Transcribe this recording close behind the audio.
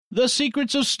The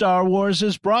Secrets of Star Wars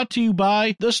is brought to you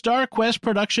by the Star Quest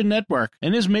Production Network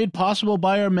and is made possible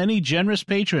by our many generous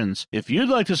patrons. If you'd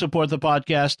like to support the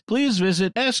podcast, please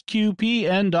visit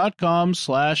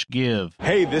sqpn.com/give.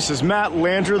 Hey, this is Matt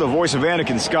Landry, the voice of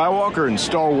Anakin Skywalker in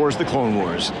Star Wars The Clone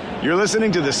Wars. You're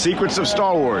listening to The Secrets of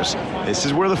Star Wars. This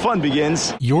is where the fun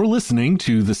begins. You're listening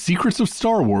to The Secrets of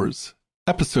Star Wars,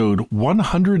 episode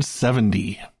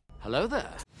 170. Hello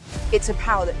there. It's a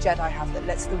power that Jedi have that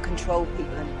lets them control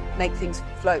people and make things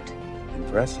float.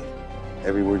 Impressive.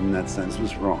 Every word in that sentence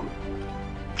was wrong.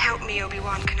 Help me,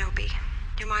 Obi-Wan Kenobi.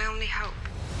 You're my only hope.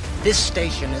 This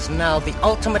station is now the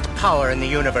ultimate power in the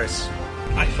universe.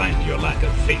 I find your lack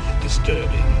of faith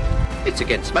disturbing. It's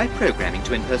against my programming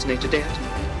to impersonate a deity.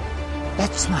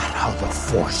 That's not how the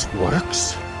Force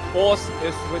works. Force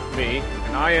is with me,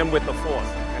 and I am with the Force,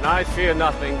 and I fear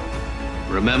nothing.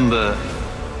 Remember,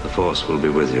 the Force will be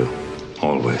with you,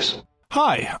 always.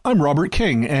 Hi, I'm Robert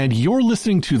King, and you're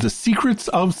listening to The Secrets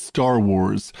of Star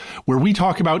Wars, where we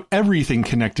talk about everything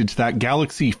connected to that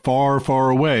galaxy far,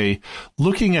 far away,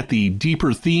 looking at the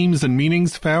deeper themes and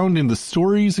meanings found in the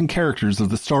stories and characters of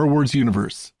the Star Wars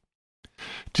universe.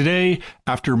 Today,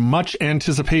 after much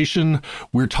anticipation,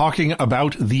 we're talking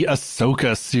about the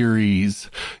Ahsoka series.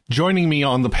 Joining me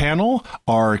on the panel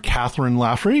are Catherine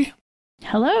Laffrey.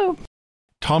 Hello.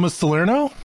 Thomas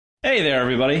Salerno. Hey there,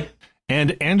 everybody.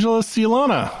 And Angela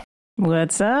Cialona.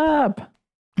 What's up?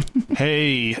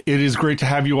 Hey, it is great to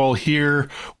have you all here.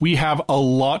 We have a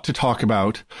lot to talk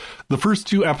about. The first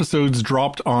two episodes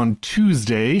dropped on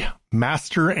Tuesday,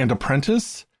 Master and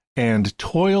Apprentice and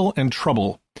Toil and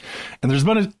Trouble. And there's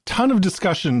been a ton of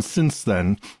discussion since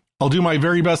then. I'll do my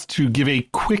very best to give a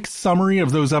quick summary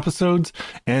of those episodes,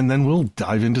 and then we'll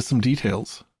dive into some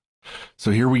details. So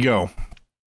here we go.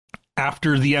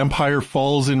 After the Empire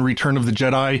falls in Return of the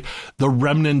Jedi, the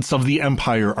remnants of the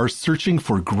Empire are searching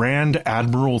for Grand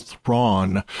Admiral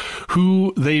Thrawn,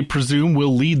 who they presume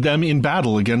will lead them in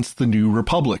battle against the New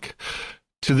Republic.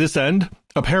 To this end,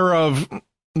 a pair of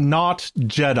not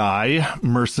Jedi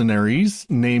mercenaries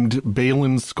named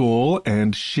Baylan Skoll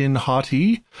and Shin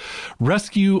Hati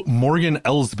rescue Morgan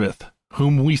Elsbeth,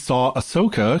 whom we saw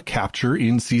Ahsoka capture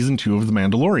in Season 2 of The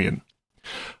Mandalorian.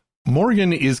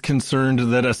 Morgan is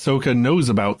concerned that Ahsoka knows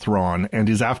about Thrawn and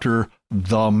is after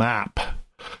the map.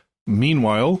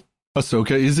 Meanwhile,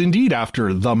 Ahsoka is indeed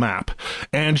after the map,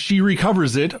 and she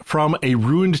recovers it from a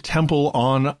ruined temple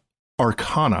on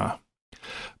Arcana.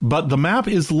 But the map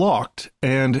is locked,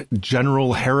 and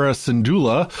General Hera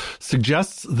Syndulla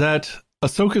suggests that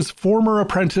Ahsoka's former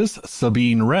apprentice,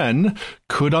 Sabine Wren,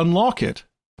 could unlock it.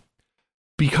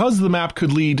 Because the map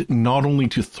could lead not only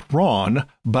to Thrawn,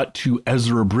 but to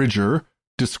Ezra Bridger,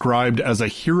 described as a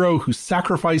hero who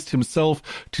sacrificed himself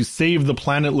to save the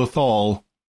planet Lothal,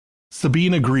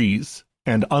 Sabine agrees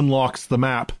and unlocks the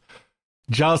map,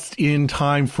 just in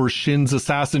time for Shin's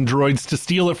assassin droids to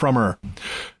steal it from her.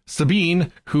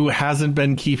 Sabine, who hasn't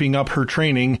been keeping up her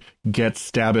training,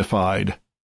 gets stabified.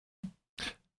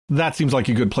 That seems like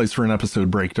a good place for an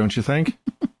episode break, don't you think?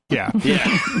 Yeah.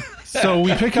 So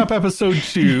we pick up episode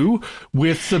 2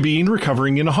 with Sabine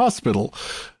recovering in a hospital.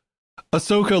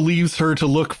 Ahsoka leaves her to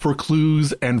look for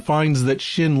clues and finds that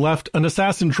Shin left an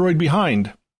assassin droid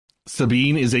behind.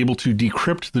 Sabine is able to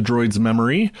decrypt the droid's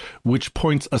memory, which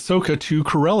points Ahsoka to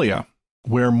Corellia,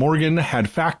 where Morgan had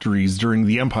factories during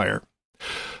the Empire.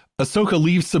 Ahsoka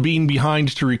leaves Sabine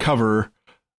behind to recover.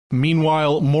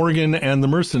 Meanwhile, Morgan and the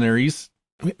mercenaries...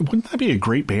 Wouldn't that be a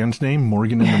great band name,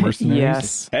 Morgan and the Mercenaries?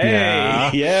 Yes.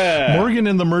 Hey, yeah. Morgan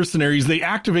and the Mercenaries, they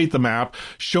activate the map,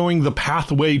 showing the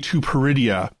pathway to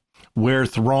Peridia, where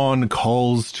Thrawn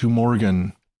calls to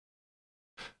Morgan.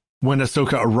 When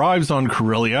Ahsoka arrives on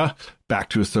Corellia, back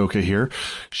to Ahsoka here,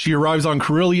 she arrives on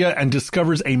Corellia and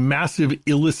discovers a massive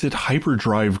illicit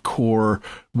hyperdrive core,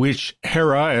 which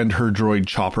Hera and her droid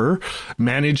Chopper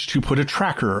manage to put a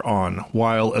tracker on,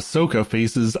 while Ahsoka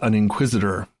faces an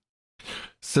Inquisitor.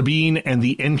 Sabine and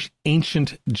the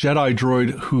ancient Jedi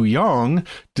droid Huyang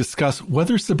discuss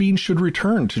whether Sabine should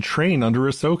return to train under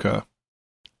Ahsoka.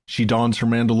 She dons her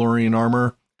Mandalorian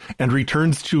armor and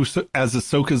returns to as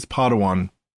Ahsoka's Padawan.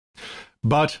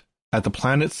 But at the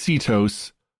planet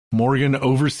Cetos, Morgan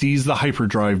oversees the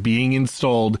hyperdrive being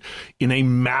installed in a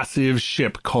massive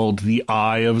ship called the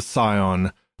Eye of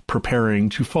Sion, preparing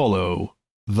to follow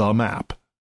the map.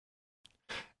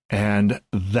 And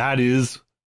that is,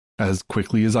 as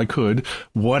quickly as I could,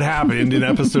 what happened in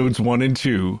episodes 1 and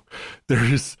 2.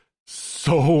 There's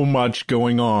so much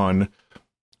going on,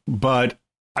 but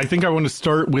I think I want to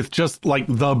start with just like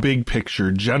the big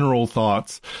picture, general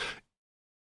thoughts.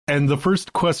 And the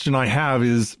first question I have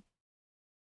is,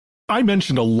 I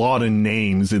mentioned a lot of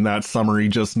names in that summary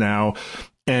just now.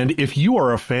 And if you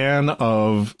are a fan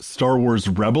of Star Wars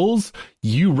Rebels,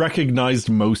 you recognized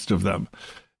most of them.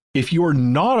 If you are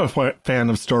not a fan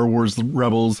of Star Wars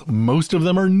Rebels, most of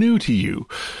them are new to you.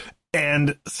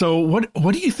 And so what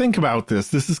do you think about this?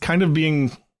 This is kind of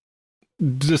being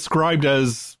described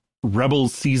as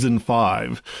Rebels Season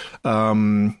 5.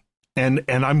 And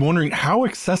I'm wondering, how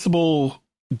accessible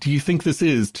do you think this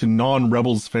is to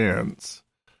non-Rebels fans?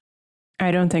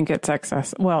 I don't think it's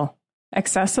accessible. Well,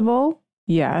 accessible,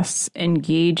 yes.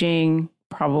 Engaging,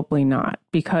 probably not,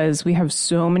 because we have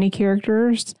so many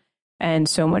characters and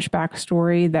so much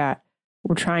backstory that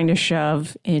we're trying to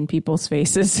shove in people's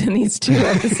faces in these 2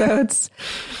 episodes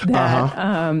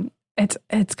that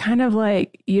it's kind of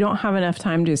like you don't have enough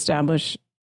time to establish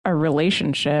a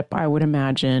relationship, I would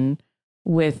imagine,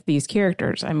 with these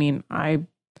characters. I mean,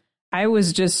 I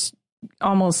was just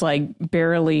almost like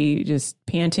barely just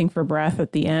panting for breath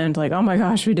at the end, like, oh my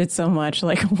gosh, we did so much,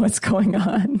 like, what's going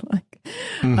on?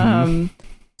 Like,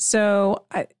 so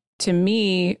to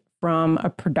me, from a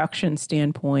production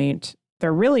standpoint,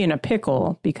 they're really in a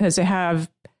pickle because they have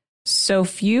so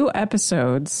few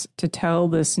episodes to tell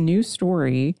this new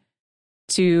story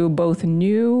to both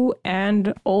new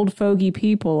and old fogey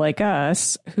people like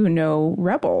us who know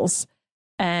Rebels,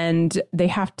 and they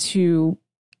have to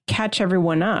catch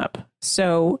everyone up.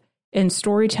 So in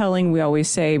storytelling, we always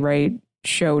say, right,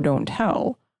 show, don't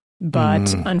tell.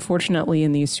 But unfortunately,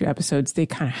 in these 2 episodes, they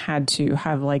kind of had to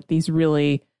have like these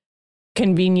really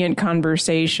convenient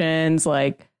conversations.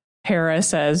 Like Hera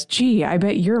says, gee, I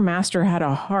bet your master had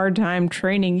a hard time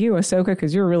training you, Ahsoka,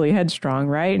 because you're really headstrong,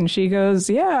 right? And she goes,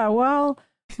 yeah, well,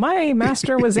 my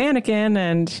master was Anakin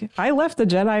and I left the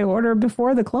Jedi Order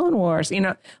before the Clone Wars. You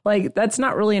know, like that's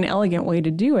not really an elegant way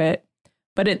to do it,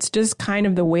 but it's just kind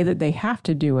of the way that they have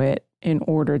to do it in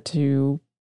order to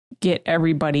get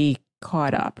everybody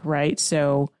caught up, right?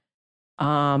 So,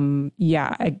 that's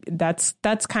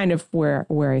kind of where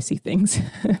I see things.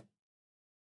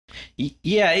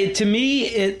 Yeah, to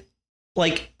me,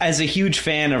 like, as a huge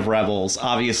fan of Rebels,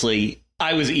 obviously,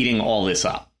 I was eating all this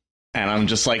up. And I'm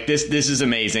just like, this is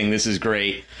amazing. This is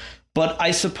great. But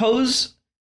I suppose,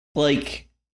 like,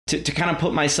 to kind of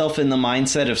put myself in the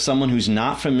mindset of someone who's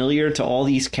not familiar to all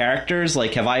these characters,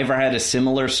 like, have I ever had a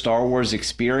similar Star Wars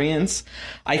experience?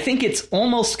 I think it's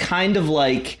almost kind of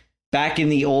like back in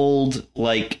the old,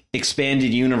 like,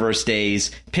 expanded universe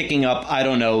days, picking up, I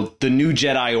don't know, the new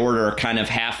Jedi Order kind of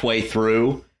halfway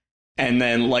through. And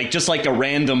then, like, just like a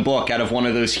random book out of one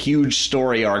of those huge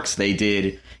story arcs they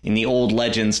did in the old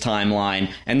Legends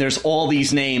timeline. And there's all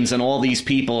these names and all these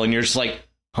people. And you're just like,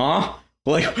 huh?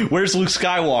 Like, where's Luke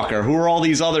Skywalker? Who are all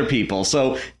these other people?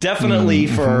 So definitely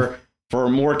for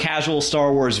more casual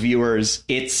Star Wars viewers,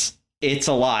 it's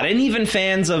a lot. And even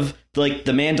fans of, like,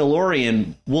 The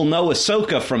Mandalorian will know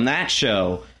Ahsoka from that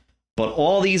show. But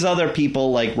all these other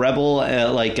people, like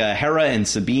Hera and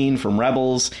Sabine from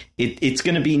Rebels, it's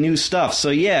going to be new stuff. So,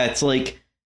 yeah, it's like,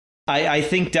 I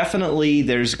think definitely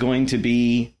there's going to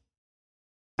be,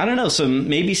 I don't know,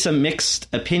 maybe some mixed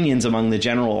opinions among the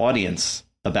general audience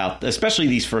about, especially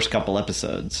these first couple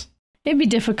episodes. It'd be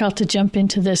difficult to jump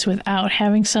into this without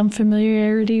having some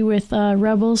familiarity with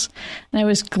Rebels. And I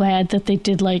was glad that they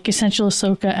did, like, Essential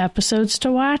Ahsoka episodes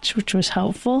to watch, which was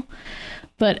helpful.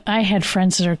 But I had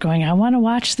friends that are going, I want to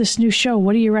watch this new show.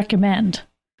 What do you recommend?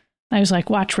 I was like,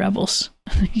 watch Rebels.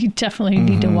 You definitely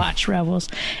need to watch Rebels.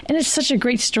 And it's such a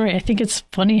great story. I think it's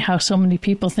funny how so many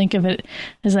people think of it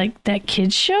as like that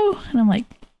kid's show. And I'm like,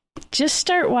 just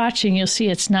start watching. You'll see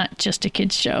it's not just a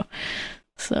kid's show.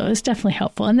 So it's definitely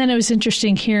helpful. And then it was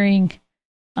interesting hearing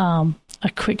a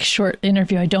quick short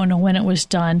interview. I don't know when it was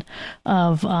done,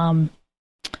 of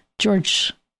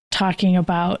George talking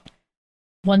about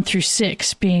 1 through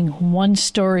 6 being one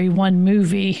story, one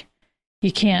movie.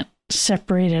 You can't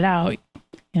separate it out.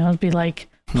 You know, it'd be like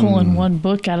pulling one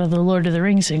book out of the Lord of the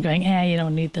Rings and going, you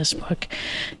don't need this book,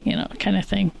 you know, kind of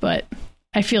thing. But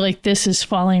I feel like this is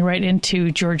falling right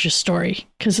into George's story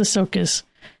because Ahsoka's,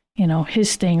 you know,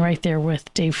 his thing right there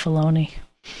with Dave Filoni.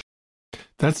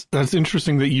 That's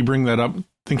interesting that you bring that up,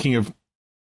 thinking of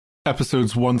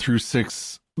episodes 1 through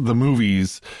 6, the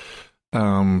movies,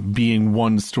 being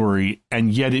one story,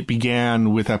 and yet it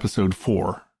began with episode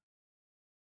 4.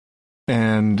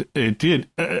 And it did.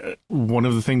 One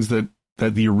of the things that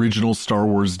the original Star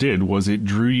Wars did was it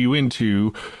drew you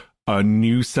into a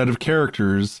new set of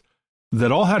characters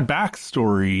that all had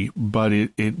backstory, but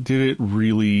it did it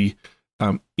really,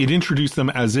 it introduced them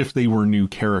as if they were new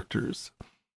characters.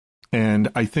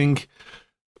 And I think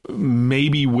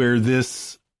maybe where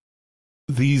these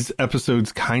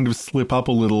episodes kind of slip up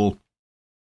a little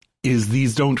is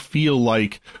these don't feel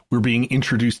like we're being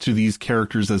introduced to these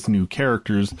characters as new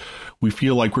characters. We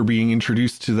feel like we're being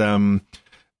introduced to them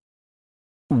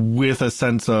with a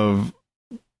sense of,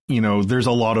 there's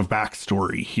a lot of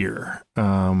backstory here.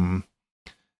 And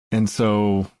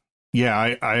so,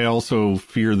 yeah, I also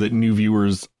fear that new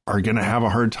viewers are going to have a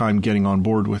hard time getting on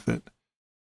board with it.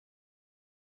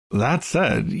 That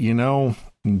said,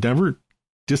 never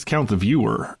discount the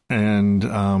viewer. And,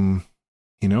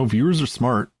 viewers are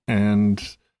smart. And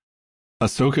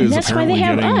Ahsoka is apparently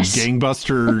getting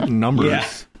gangbuster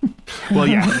numbers. Yeah. Well,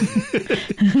 yeah.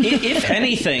 If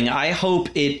anything, I hope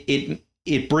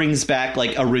it brings back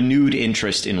like a renewed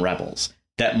interest in Rebels,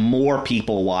 that more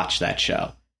people watch that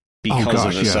show because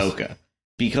of Ahsoka. Yes.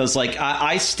 Because like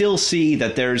I still see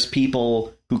that there's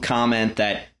people who comment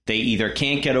that they either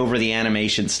can't get over the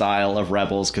animation style of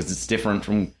Rebels because it's different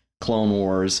from Clone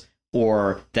Wars,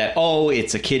 or that,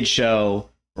 it's a kid show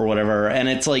or whatever. And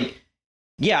it's like,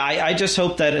 yeah, I just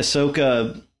hope that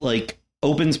Ahsoka like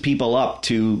opens people up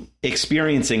to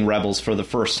experiencing Rebels for the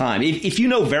first time. If you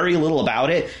know very little about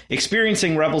it,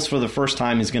 experiencing Rebels for the first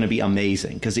time is going to be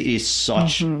amazing because it is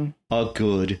such a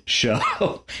good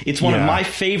show. It's one of my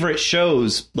favorite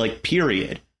shows, like,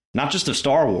 period. Not just of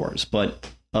Star Wars, but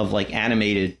of like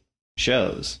animated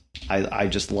shows. I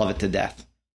just love it to death.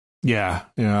 Yeah,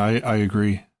 I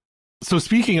agree. So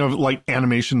speaking of like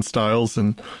animation styles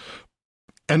and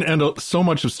so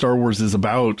much of Star Wars is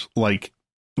about like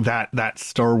that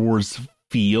Star Wars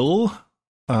feel.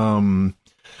 How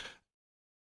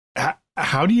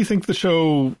do you think the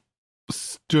show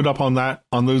stood up on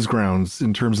those grounds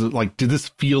in terms of like, did this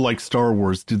feel like Star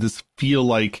Wars? Did this feel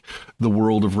like the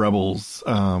world of Rebels?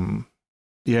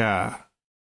 Yeah.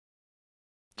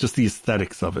 Just the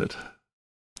aesthetics of it.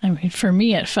 I mean, for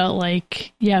me, it felt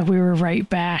like, we were right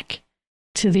back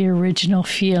to the original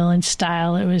feel and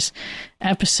style. It was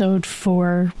episode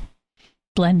 4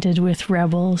 blended with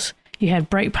Rebels. You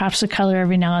had bright pops of color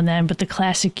every now and then, but the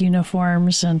classic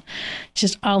uniforms and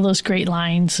just all those great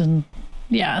lines. And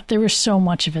yeah, there was so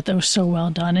much of it that was so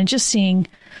well done. And just seeing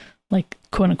like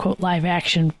quote unquote live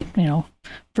action,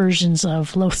 versions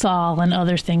of Lothal and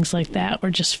other things like that were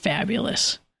just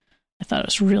fabulous. I thought it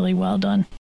was really well done.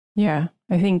 Yeah,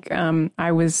 I think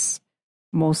I was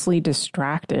mostly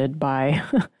distracted by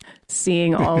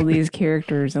seeing all these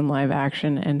characters in live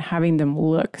action and having them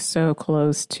look so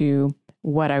close to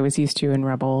what I was used to in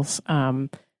Rebels.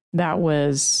 That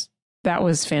was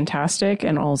fantastic,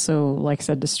 and also, like I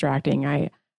said, distracting. I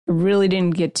really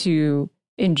didn't get to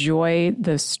enjoy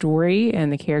the story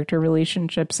and the character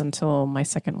relationships until my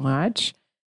second watch.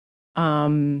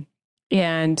 And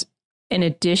in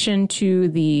addition to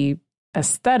the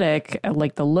aesthetic,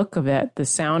 like the look of it, the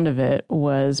sound of it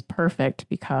was perfect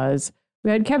because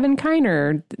we had Kevin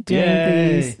Kiner doing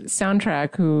the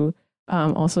soundtrack, who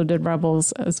also did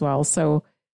Rebels as well. So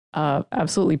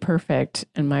absolutely perfect,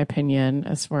 in my opinion,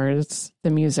 as far as the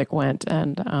music went.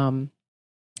 And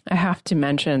I have to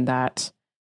mention that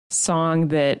song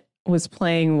that was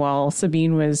playing while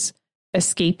Sabine was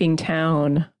escaping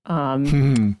town.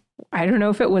 I don't know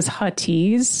if it was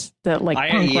Huttese, that like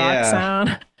punk rock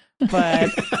sound, but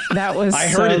that was I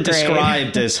heard it great.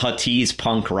 described as Huttese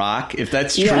punk rock, if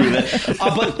that's true.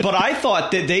 But I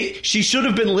thought that she should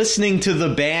have been listening to the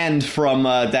band from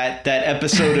that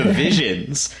episode of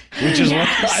Visions, which is what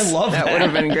I love. That would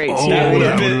have been great too. That would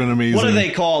have been amazing. What are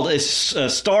they called? It's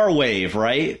Star Wave,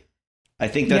 right? I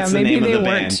think that's the name of the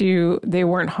band. They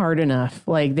weren't hard enough.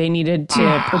 Like they needed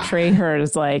to portray her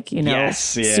as like,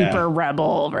 super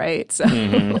rebel, right? So.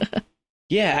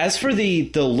 Yeah, as for the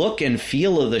look and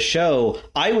feel of the show,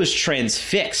 I was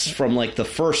transfixed from like the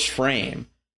first frame.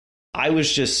 I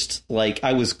was just like,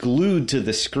 I was glued to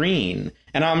the screen.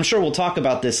 And I'm sure we'll talk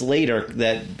about this later,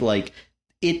 that like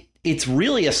it's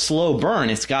really a slow burn.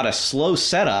 It's got a slow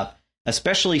setup,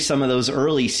 especially some of those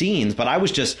early scenes. But I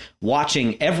was just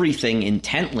watching everything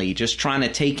intently, just trying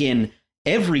to take in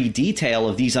every detail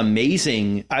of these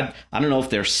amazing, I don't know if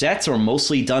they're sets or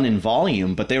mostly done in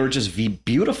volume, but they were just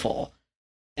beautiful.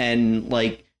 And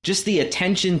like just the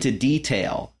attention to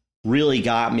detail really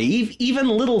got me. Even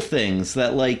little things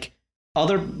that like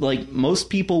most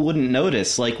people wouldn't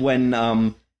notice, like when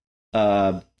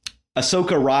Ahsoka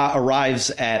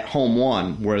arrives at Home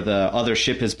 1, where the other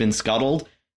ship has been scuttled.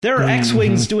 There are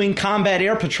X-Wings doing combat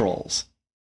air patrols.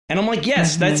 And I'm like,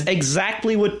 yes, that's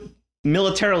exactly what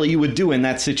militarily you would do in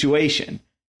that situation.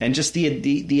 And just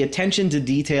the attention to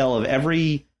detail of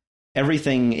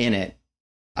everything in it,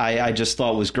 I just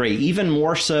thought was great. Even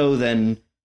more so than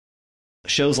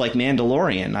shows like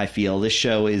Mandalorian, I feel this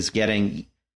show is getting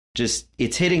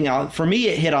it's hitting out. For me,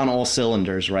 it hit on all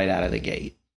cylinders right out of the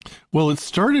gate. Well, it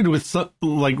started with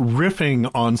like riffing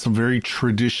on some very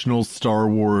traditional Star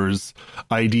Wars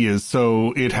ideas.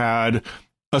 So it had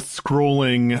a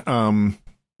scrolling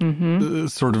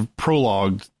sort of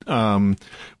prologue,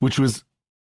 which was,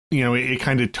 it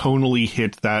kind of tonally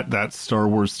hit that Star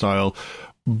Wars style.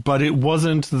 But it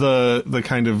wasn't the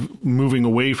kind of moving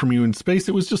away from you in space.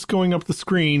 It was just going up the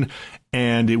screen,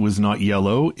 and it was not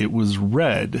yellow. It was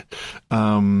red.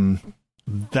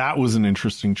 That was an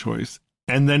interesting choice.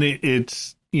 And then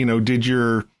it did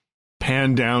your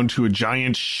pan down to a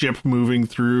giant ship moving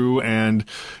through and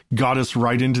got us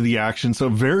right into the action. So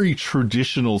very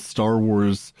traditional Star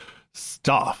Wars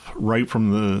stuff right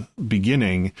from the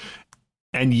beginning,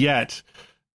 and yet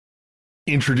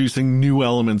introducing new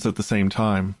elements at the same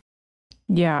time.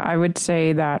 Yeah, I would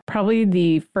say that probably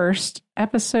the first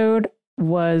episode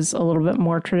was a little bit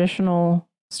more traditional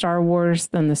Star Wars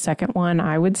than the second one,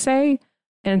 I would say,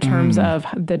 in terms of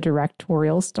the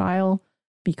directorial style,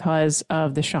 because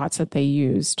of the shots that they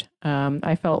used.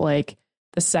 I felt like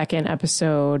the second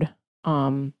episode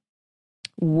could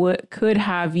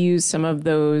have used some of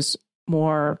those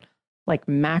more like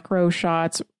macro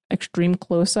shots, extreme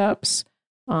close-ups,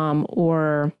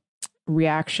 or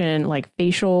reaction, like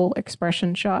facial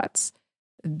expression shots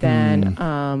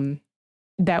than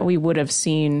that we would have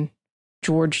seen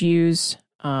George use,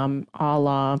 a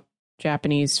la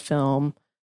Japanese film.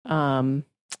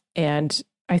 And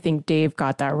I think Dave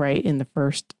got that right in the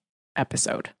first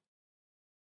episode.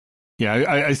 Yeah,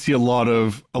 I see a lot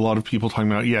of people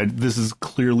talking about, this is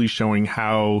clearly showing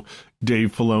how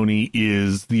Dave Filoni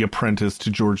is the apprentice to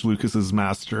George Lucas's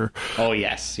master. Oh,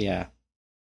 yes. Yeah.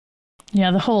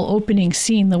 Yeah, the whole opening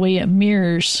scene, the way it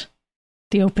mirrors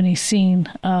the opening scene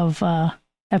of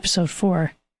episode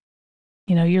 4.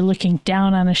 You're looking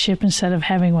down on a ship instead of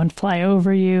having one fly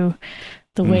over you.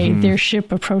 The way their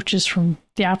ship approaches from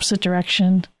the opposite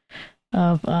direction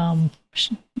of the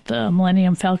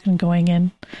Millennium Falcon going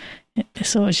in.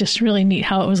 So it's just really neat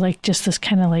how it was like just this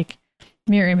kind of like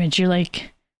mirror image. You're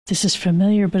like, this is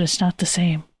familiar, but it's not the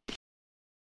same.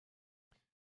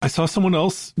 I saw someone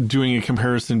else doing a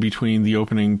comparison between the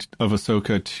opening of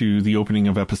Ahsoka to the opening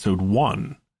of episode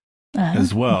 1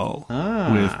 as well,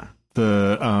 with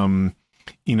the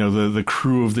the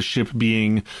crew of the ship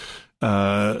being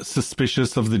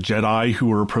suspicious of the Jedi who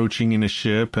were approaching in a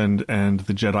ship, and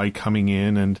the Jedi coming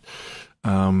in and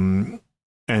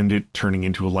it turning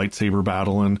into a lightsaber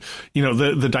battle, and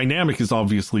the dynamic is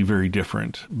obviously very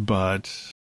different,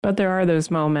 but there are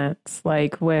those moments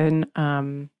like when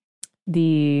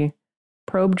the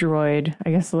probe droid,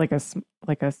 I guess like a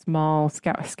small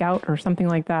scout or something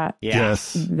like that. Yeah.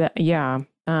 Yes.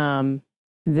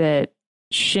 That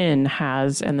Shin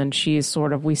has, and then she's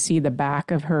sort of, we see the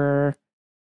back of her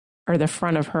or the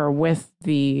front of her with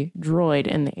the droid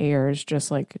in the air, is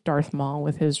just like Darth Maul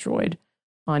with his droid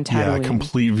on Tatooine. Yeah,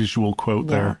 complete visual quote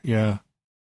there. Yeah.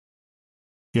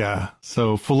 Yeah.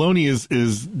 So Filoni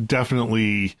is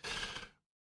definitely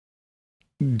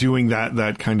doing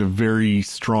that kind of very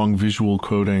strong visual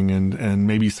quoting, and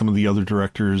maybe some of the other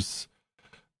directors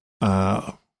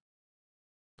are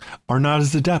not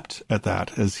as adept at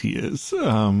that as he is.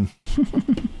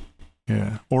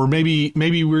 Yeah. Or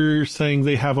maybe we're saying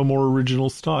they have a more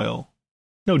original style.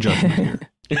 No judgment here.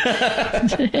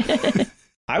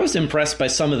 I was impressed by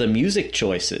some of the music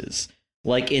choices.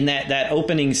 Like in that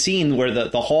opening scene where the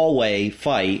hallway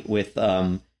fight with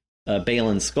Baylan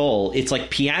Skoll, it's like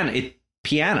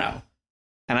piano.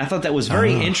 And I thought that was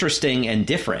very interesting and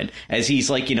different, as he's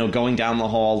like, going down the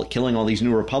hall, killing all these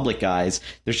New Republic guys.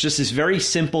 There's just this very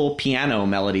simple piano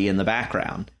melody in the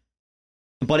background.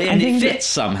 But it fits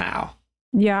somehow.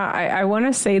 Yeah, I want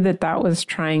to say that was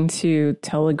trying to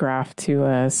telegraph to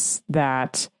us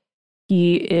that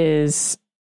he's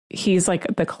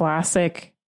like the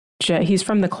classic, he's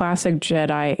from the classic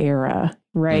Jedi era,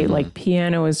 right? Mm-hmm. Like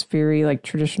piano is very like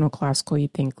traditional classical. You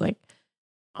think like,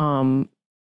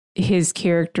 his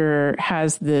character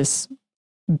has this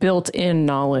built-in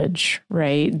knowledge,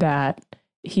 right? That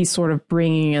he's sort of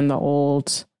bringing in the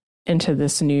old into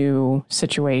this new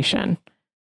situation.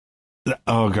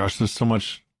 Oh gosh, there's so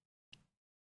much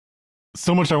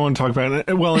I want to talk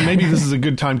about. Well, and maybe this is a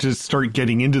good time to start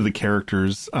getting into the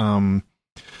characters. I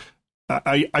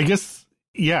guess,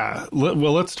 yeah.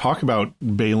 Well, let's talk about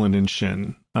Baylan and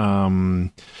Shin,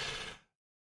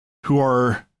 who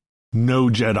are no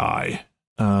Jedi.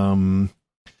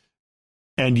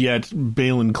 And yet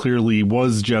Baylan clearly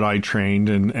was Jedi trained,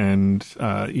 and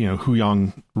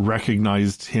Huyang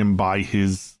recognized him by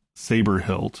his saber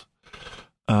hilt.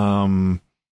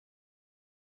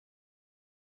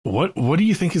 What do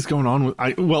you think is going on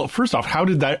with? Well, first off, how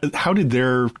did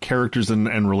their characters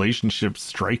and relationships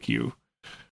strike you?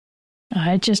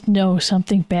 I just know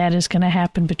something bad is going to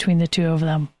happen between the two of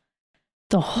them.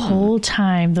 The whole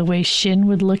time, the way Shin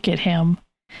would look at him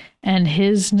and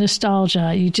his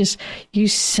nostalgia, you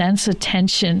sense a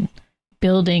tension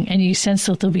building, and you sense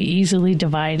that they'll be easily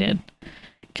divided.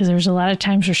 Because there was a lot of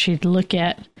times where she'd look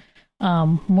at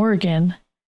Morgan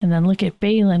and then look at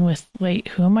Balin with, wait,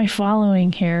 who am I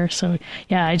following here? So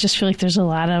yeah, I just feel like there's a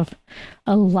lot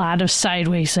of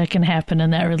sideways that can happen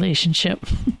in that relationship.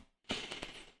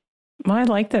 Well, I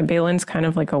like that Balin's kind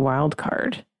of like a wild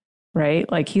card, right?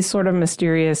 Like he's sort of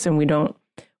mysterious, and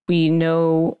we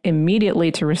know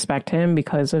immediately to respect him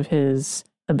because of his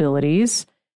abilities.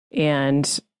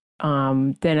 And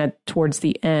then towards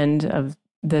the end of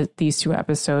these two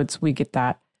episodes, we get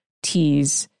that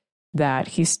tease that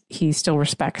he still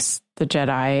respects the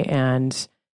Jedi, and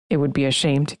it would be a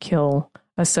shame to kill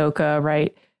Ahsoka,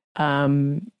 right?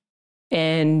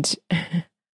 And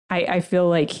I feel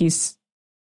like he's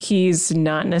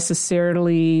not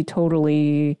necessarily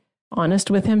totally honest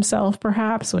with himself,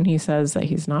 perhaps, when he says that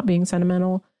he's not being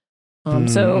sentimental.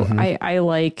 So I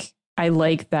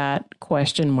like that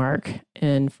question mark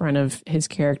in front of his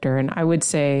character. And I would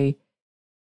say,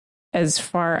 as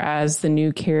far as the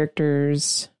new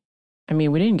characters, I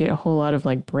mean, we didn't get a whole lot of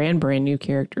like brand new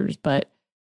characters, but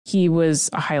he was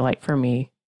a highlight for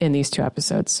me in these two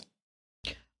episodes.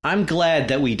 I'm glad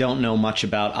that we don't know much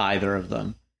about either of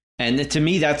them. And to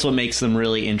me, that's what makes them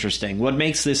really interesting. What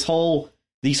makes these whole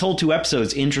two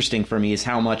episodes interesting for me is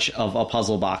how much of a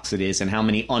puzzle box it is and how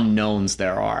many unknowns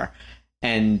there are.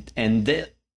 And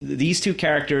these two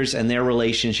characters and their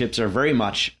relationships are very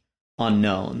much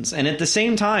unknowns. And at the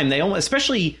same time,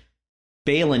 especially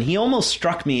Balin, he almost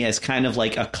struck me as kind of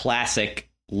like a classic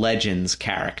Legends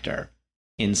character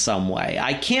in some way.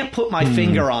 I can't put my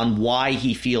finger on why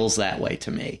he feels that way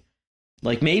to me.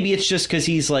 Like, maybe it's just because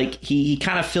he's like, he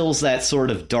kind of fills that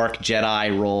sort of dark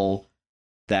Jedi role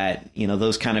that, you know,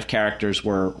 those kind of characters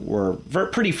were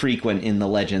pretty frequent in the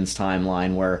Legends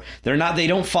timeline, where they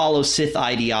don't follow Sith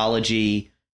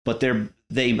ideology, but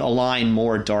they align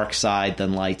more dark side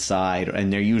than light side,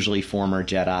 and they're usually former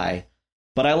Jedi.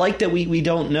 But I like that we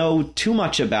don't know too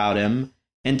much about him,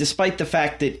 and despite the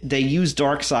fact that they use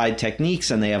dark side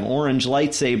techniques and they have orange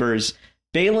lightsabers,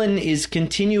 Balin is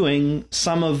continuing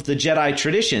some of the Jedi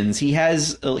traditions.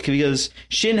 Because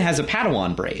Shin has a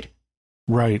Padawan braid.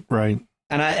 Right.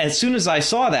 And as soon as I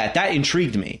saw that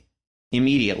intrigued me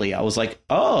immediately. I was like,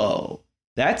 oh,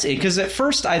 that's it. Because at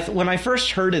first, when I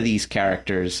first heard of these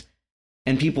characters,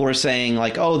 and people were saying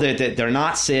like, oh, they're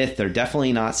not Sith, they're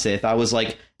definitely not Sith, I was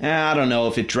like, I don't know,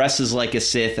 if it dresses like a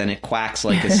Sith and it quacks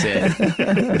like a Sith,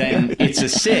 then it's a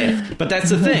Sith. But that's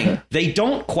the thing. They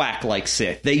don't quack like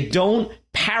Sith. They don't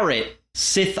parrot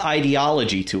Sith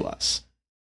ideology to us.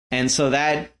 And so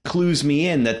that clues me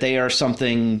in that they are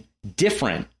something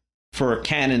different for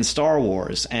canon Star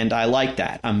Wars. And I like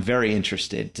that. I'm very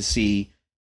interested to see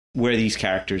where these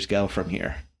characters go from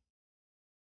here.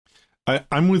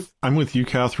 I'm with you,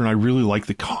 Catherine. I really like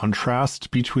the contrast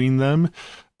between them.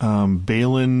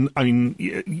 Balin, I mean,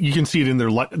 you can see it in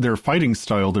their fighting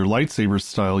style, their lightsaber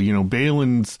style. You know,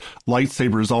 Balin's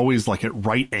lightsaber is always like at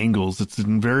right angles. It's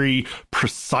in very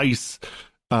precise,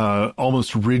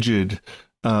 almost rigid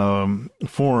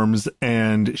forms,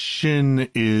 and Shin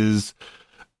is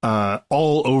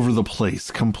all over the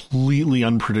place, completely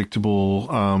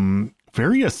unpredictable.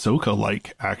 Very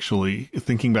Ahsoka-like, actually,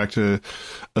 thinking back to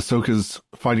Ahsoka's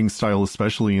fighting style,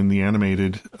 especially in the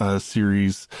animated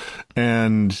series.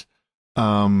 And,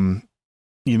 you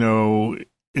know,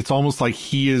 it's almost like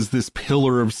he is this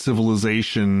pillar of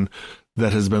civilization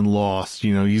that has been lost.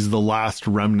 You know, he's the last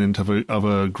remnant of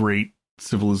a great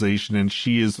civilization, and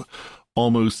she is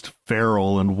almost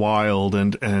feral and wild,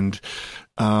 and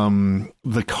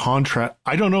the contrast,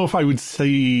 I don't know if I would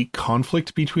say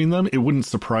conflict between them. It wouldn't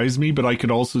surprise me, but I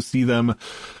could also see them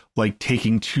like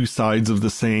taking two sides of the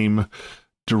same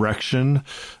direction.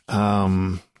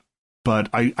 But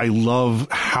I love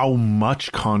how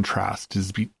much contrast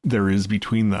there is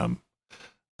between them.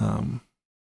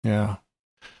 Yeah.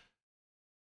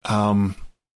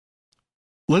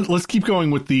 Let's keep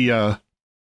going with the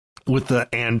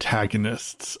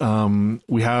antagonists.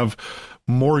 We have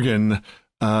Morgan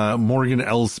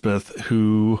Elspeth,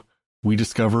 who we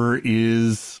discover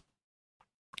is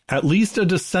at least a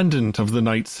descendant of the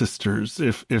Night Sisters,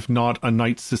 if not a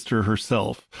Night Sister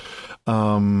herself.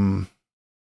 How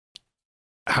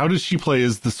does she play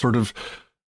as the sort of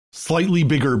slightly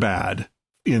bigger bad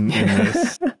in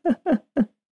this?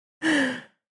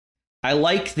 I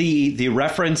like the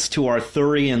reference to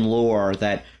Arthurian lore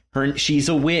that she's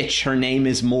a witch. Her name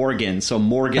is Morgan, so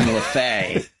Morgan Le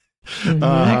Fay.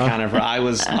 That kind of, I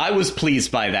was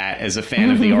pleased by that as a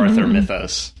fan of the Arthur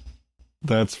mythos.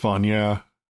 That's fun, yeah.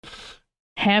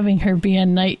 Having her be a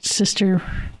Night Sister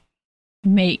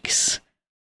makes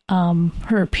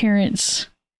her appearance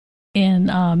in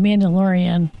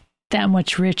Mandalorian that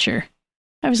much richer.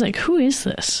 I was like, who is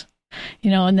this?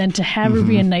 And then to have her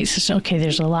be a Night Sister, okay,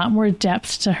 there's a lot more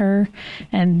depth to her.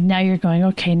 And now you're going,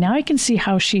 okay, now I can see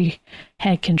how she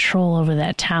had control over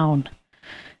that town.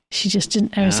 She just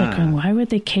didn't, I was like going, why would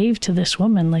they cave to this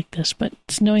woman like this? But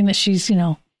it's knowing that she's,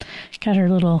 got her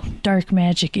little dark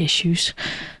magic issues.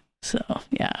 So,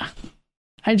 yeah.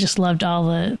 I just loved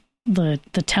all the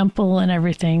temple and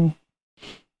everything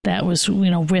that was,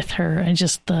 with her. And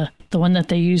just the one that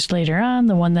they used later on,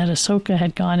 the one that Ahsoka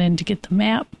had gone in to get the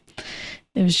map.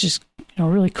 It was just,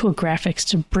 really cool graphics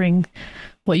to bring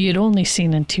what you'd only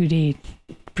seen in 2D,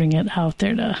 bring it out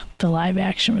there to the live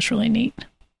action was really neat.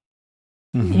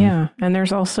 Yeah. And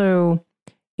there's also,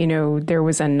 there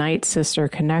was a Night Sister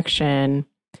connection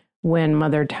when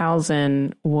Mother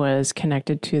Talzin was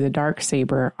connected to the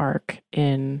Darksaber arc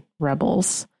in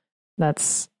Rebels.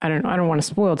 That's, I don't want to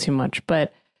spoil too much,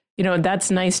 but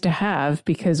that's nice to have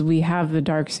because we have the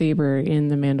Darksaber in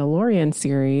the Mandalorian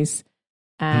series.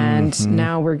 And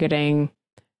now we're getting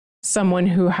someone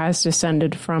who has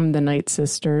descended from the Night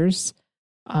Sisters.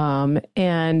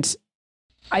 And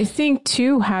I think,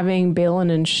 too, having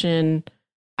Balin and Shin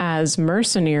as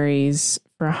mercenaries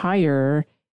for hire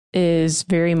is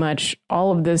very much,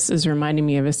 all of this is reminding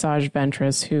me of Asajj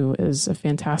Ventress, who is a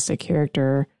fantastic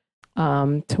character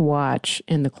to watch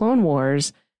in the Clone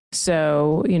Wars.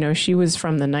 So, she was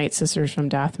from the Night Sisters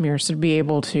from Dathomir. So to be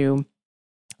able to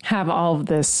have all of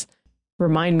this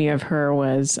remind me of her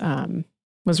was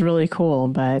really cool.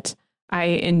 But I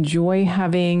enjoy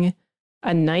having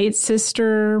a Night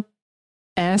Sister-esque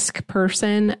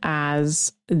person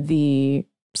as the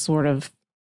sort of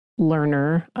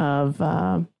learner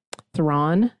of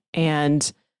Thrawn,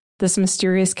 and this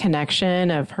mysterious connection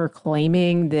of her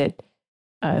claiming that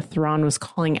Thrawn was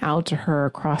calling out to her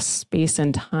across space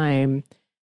and time,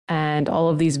 and all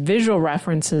of these visual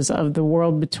references of the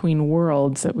world between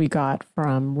worlds that we got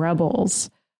from Rebels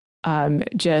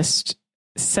just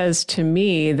says to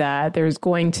me that there's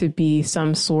going to be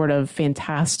some sort of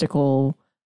fantastical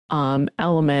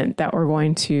element that we're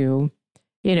going to,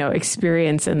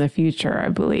 experience in the future, I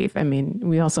believe. I mean,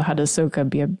 we also had Ahsoka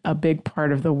be a big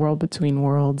part of the world between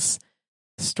worlds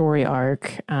story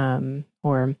arc,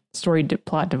 or story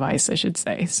plot device, I should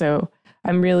say. So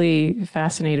I'm really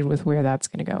fascinated with where that's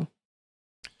going to go.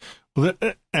 Well,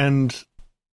 and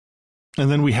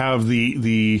then we have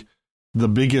the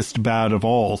biggest bad of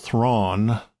all,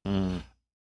 Thrawn. And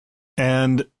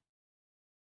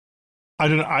I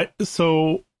don't know.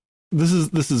 So this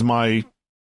is my,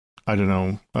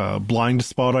 blind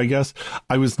spot, I guess.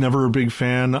 I was never a big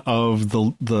fan of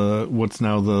the what's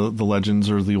now the Legends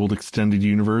or the old expanded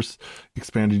universe.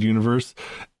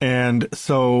 And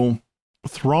so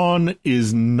Thrawn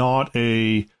is not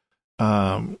a,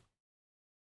 as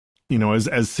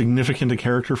significant a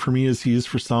character for me as he is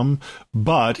for some,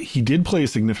 but he did play a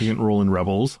significant role in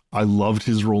Rebels. I loved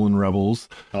his role in Rebels.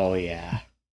 Oh yeah.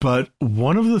 But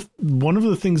one of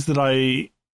the things that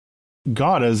I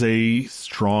got as a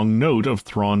strong note of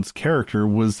Thrawn's character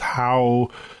was how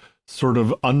sort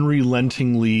of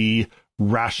unrelentingly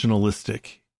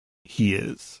rationalistic he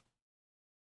is,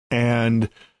 and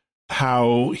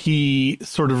how he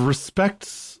sort of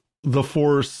respects the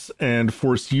Force and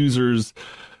Force users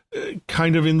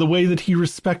kind of in the way that he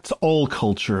respects all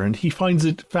culture, and he finds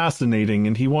it fascinating,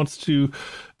 and he wants to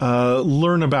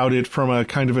learn about it from a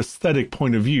kind of aesthetic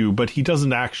point of view, but he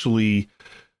doesn't actually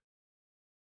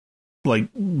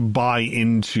buy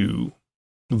into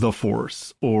the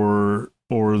Force or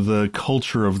the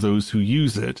culture of those who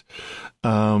use it.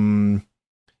 And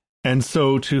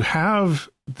so to have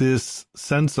this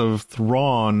sense of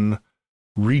Thrawn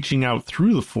reaching out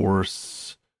through the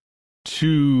Force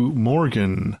to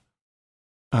Morgan,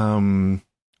 or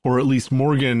at least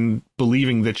Morgan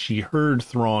believing that she heard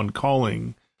Thrawn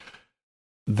calling,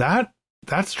 that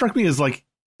struck me as like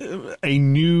a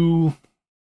new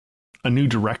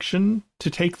direction to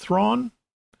take Thrawn.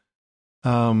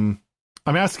 I'm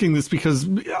asking this because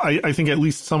I think at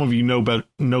least some of you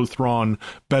know Thrawn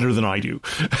better than I do.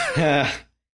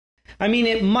 I mean,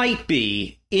 it might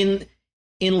be. In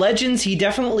Legends, he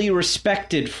definitely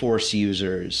respected Force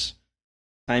users.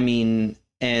 I mean,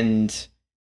 and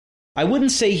I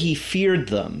wouldn't say he feared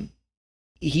them.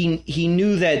 He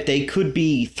knew that they could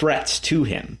be threats to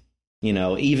him. you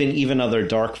know, even other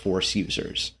Dark Force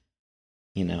users,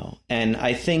 you know. And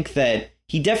I think that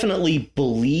he definitely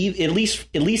believed, at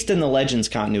least in the Legends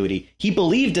continuity, he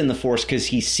believed in the Force because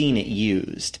he's seen it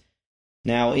used.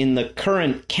 Now, in the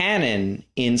current canon,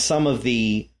 in some of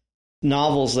the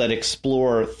novels that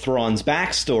explore Thrawn's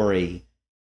backstory,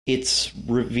 it's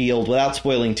revealed, without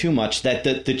spoiling too much, that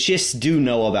the Chiss do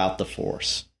know about the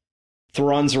Force.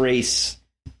 Thrawn's race,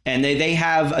 and they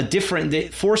have a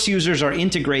different... Force users are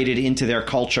integrated into their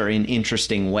culture in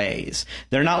interesting ways.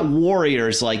 They're not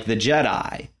warriors like the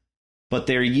Jedi, but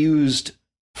they're used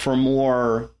for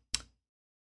more...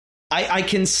 I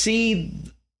can see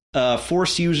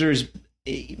Force users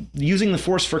using the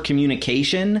Force for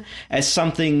communication as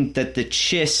something that the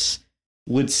Chiss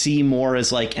would see more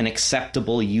as like an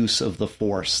acceptable use of the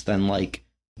Force than like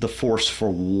the Force for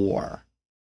war.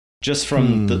 Just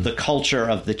from the culture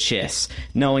of the Chiss,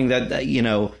 knowing that, you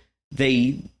know,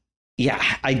 they... Yeah,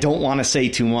 I don't want to say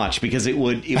too much because it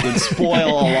would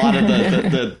spoil a lot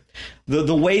of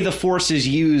the way the Force is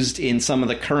used in some of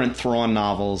the current Thrawn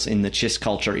novels in the Chiss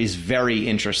culture is very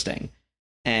interesting.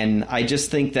 And I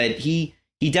just think that he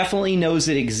definitely knows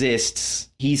it exists.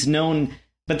 He's known,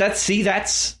 but that's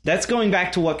going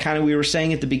back to what kind of we were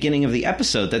saying at the beginning of the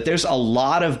episode, that there's a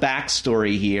lot of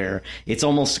backstory here. It's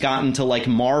almost gotten to like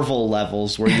Marvel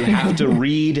levels where you have to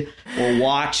read or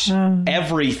watch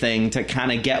everything to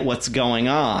kind of get what's going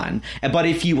on. But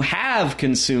if you have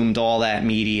consumed all that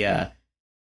media,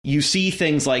 you see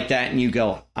things like that and you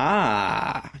go,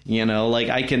 you know, like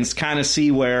I can kind of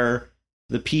see where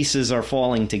the pieces are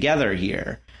falling together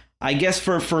here. I guess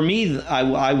for me,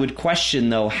 I would question,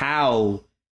 though, how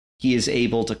he is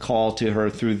able to call to her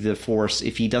through the Force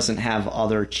if he doesn't have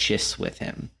other Chiss with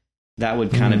him. That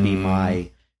would kind of be my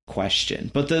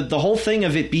question. But the whole thing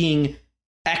of it being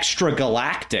extra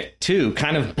galactic, too,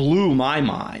 kind of blew my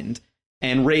mind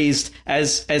and raised,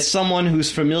 as someone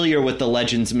who's familiar with the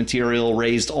Legends material,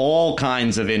 raised all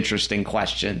kinds of interesting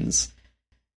questions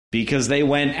because they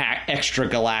went extra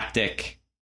galactic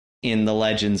in the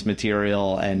Legends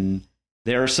material, and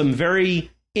there are some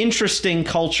very interesting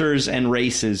cultures and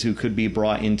races who could be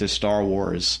brought into Star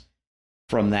Wars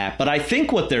from that. But I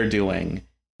think what they're doing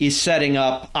is setting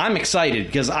up... I'm excited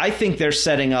because I think they're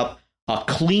setting up a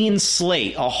clean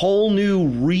slate, a whole new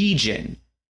region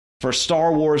for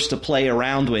Star Wars to play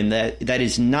around with that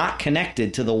is not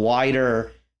connected to the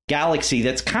wider galaxy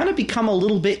that's kind of become a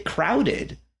little bit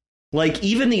crowded. Like,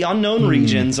 even the unknown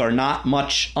regions are not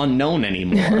much unknown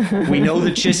anymore. We know the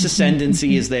Chiss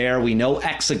Ascendancy is there. We know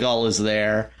Exegol is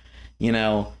there, you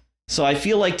know. So I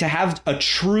feel like to have a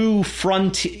true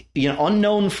frontier, you know,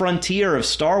 unknown frontier of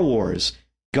Star Wars,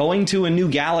 going to a new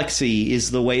galaxy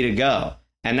is the way to go.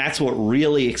 And that's what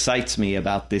really excites me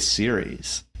about this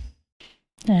series.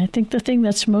 I think the thing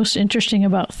that's most interesting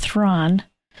about Thrawn,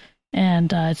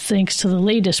 and thanks to the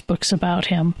latest books about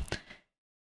him,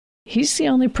 he's the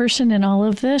only person in all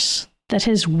of this that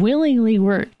has willingly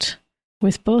worked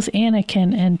with both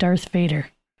Anakin and Darth Vader.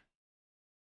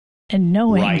 And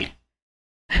knowing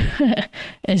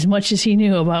as much as he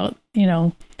knew about, you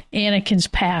know, Anakin's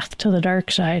path to the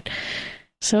dark side.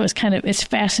 So it's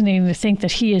fascinating to think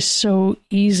that he is so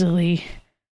easily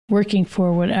working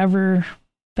for whatever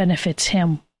benefits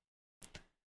him.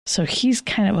 So he's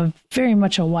kind of very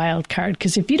much a wild card,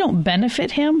 because if you don't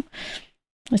benefit him,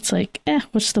 it's like,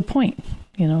 what's the point?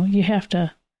 You know, you have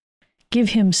to give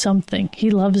him something.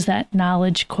 He loves that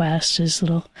knowledge quest, his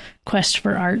little quest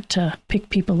for art to pick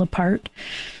people apart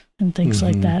and things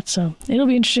like that. So it'll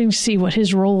be interesting to see what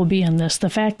his role will be in this. The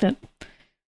fact that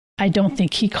I don't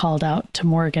think he called out to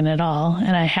Morgan at all,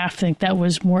 and I half think that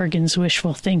was Morgan's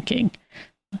wishful thinking.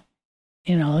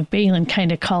 You know, Baylan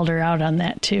kind of called her out on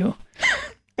that too.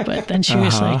 But then she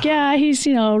was like, yeah, he's,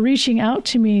 you know, reaching out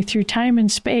to me through time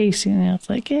and space. You know, it's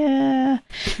like, yeah,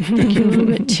 I think you're a little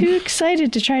bit too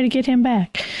excited to try to get him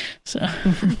back. So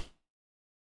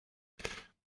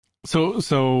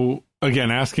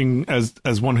again, asking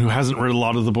as one who hasn't read a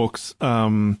lot of the books,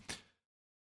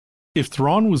 if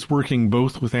Thrawn was working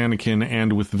both with Anakin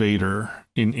and with Vader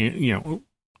in you know,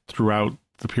 throughout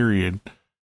the period,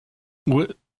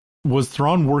 was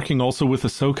Thrawn working also with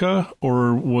Ahsoka,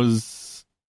 or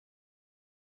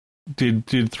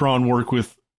did Thrawn work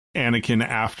with Anakin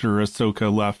after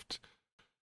Ahsoka left?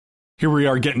 Here we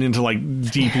are getting into like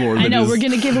deep lore. I know we're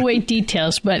going to give away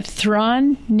details, but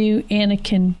Thrawn knew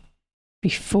Anakin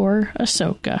before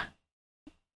Ahsoka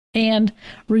and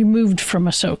removed from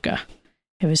Ahsoka.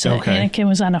 It was Anakin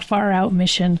was on a far out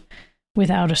mission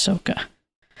without Ahsoka.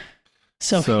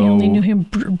 So he only knew him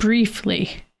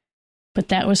briefly, but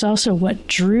that was also what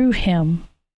drew him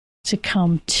to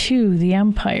come to the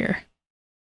Empire.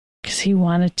 because he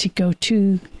wanted to go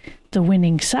to the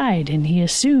winning side, and he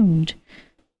assumed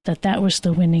that was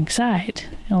the winning side,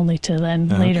 only to then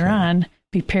later on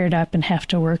be paired up and have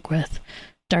to work with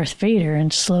Darth Vader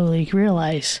and slowly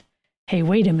realize, hey,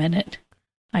 wait a minute,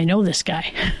 I know this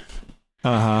guy.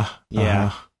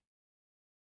 Yeah.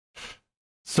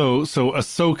 So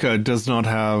Ahsoka does not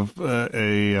have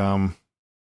a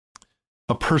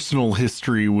personal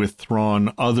history with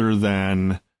Thrawn other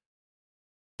than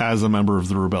as a member of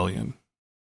the rebellion.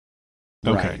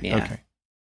 Okay. Right, yeah. Okay.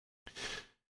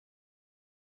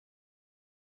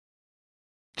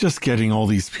 Just getting all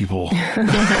these people,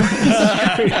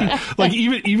 like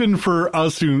even for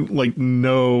us who like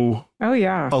know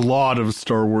a lot of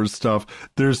Star Wars stuff,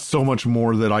 there's so much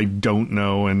more that I don't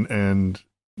know, and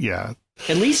yeah.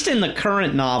 At least in the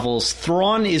current novels,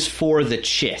 Thrawn is for the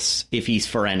Chiss, if he's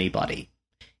for anybody.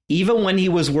 Even when he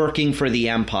was working for the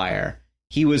Empire,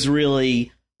 he was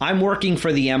really, I'm working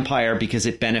for the Empire because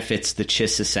it benefits the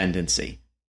Chiss ascendancy,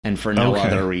 and for no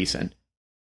other reason.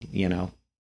 You know,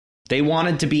 they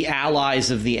wanted to be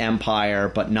allies of the Empire,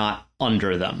 but not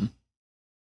under them,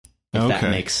 if that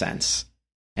makes sense.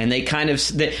 And they kind of,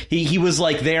 he was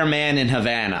like their man in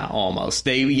Havana, almost.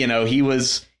 They, you know, he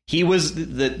was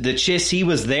the Chiss, he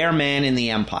was their man in the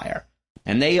Empire.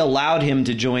 And they allowed him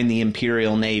to join the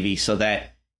Imperial Navy so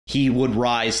that he would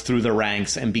rise through the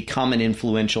ranks and become an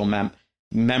influential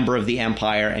member of the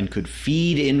Empire and could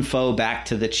feed info back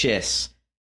to the Chiss.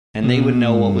 And they would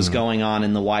know what was going on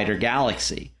in the wider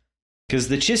galaxy. Because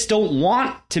the Chiss don't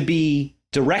want to be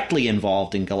directly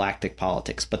involved in galactic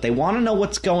politics, but they want to know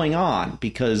what's going on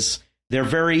because they're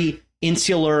very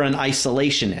insular and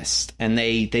isolationist, and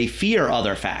they fear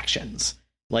other factions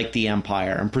like the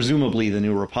Empire and presumably the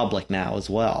New Republic now as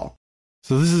well.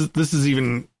 So this is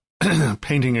even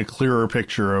painting a clearer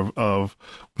picture of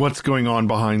what's going on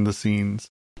behind the scenes.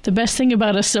 The best thing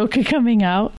about Ahsoka coming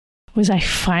out was I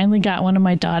finally got one of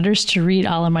my daughters to read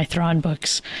all of my Thrawn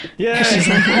books. Yeah, she's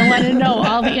like, I want to know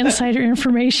all the insider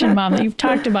information, Mom, that you've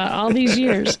talked about all these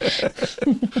years.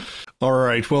 All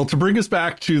right. Well, to bring us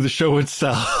back to the show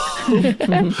itself,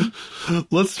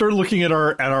 let's start looking at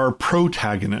our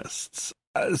protagonists,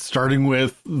 starting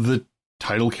with the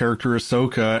title character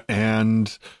Ahsoka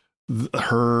and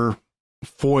her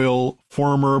foil,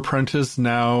 former apprentice,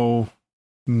 now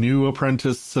new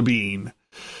apprentice Sabine.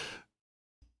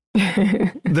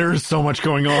 There's so much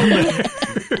going on there.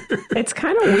 It's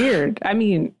kind of weird. I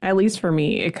mean, at least for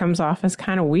me, it comes off as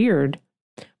kind of weird,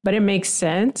 but it makes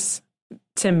sense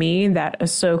to me that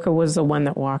Ahsoka was the one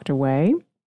that walked away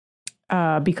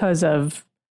because of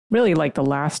really like the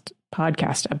last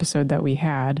podcast episode that we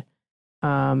had.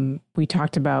 We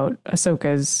talked about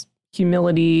Ahsoka's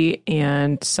humility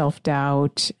and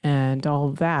self-doubt and all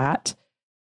of that.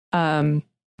 And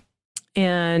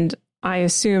I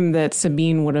assume that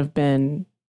Sabine would have been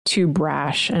too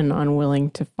brash and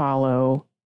unwilling to follow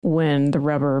when the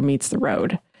rubber meets the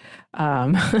road.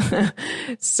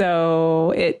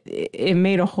 So it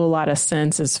made a whole lot of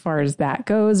sense as far as that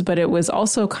goes, but it was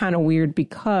also kind of weird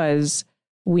because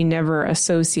we never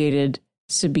associated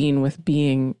Sabine with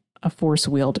being a Force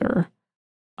wielder.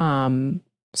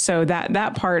 So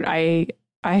that part I'm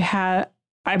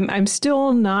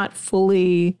still not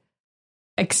fully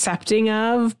accepting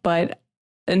of, but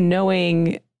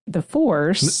knowing the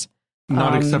Force,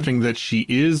 not accepting that she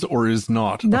is or is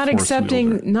not not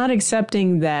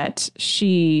accepting that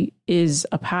she is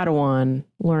a Padawan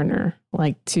learner,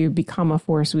 like to become a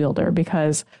Force wielder,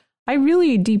 because I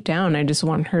really deep down I just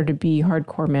want her to be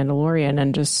hardcore Mandalorian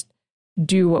and just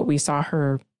do what we saw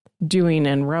her doing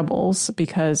in Rebels,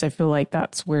 because I feel like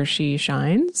that's where she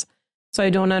shines. So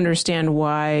I don't understand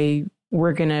why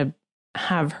we're gonna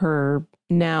have her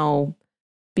now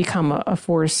become a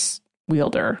Force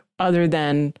wielder other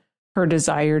than her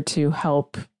desire to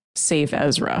help save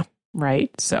Ezra,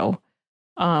 right? So,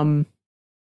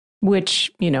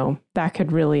 which, you know, that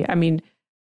could really, I mean,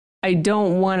 I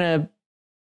don't want to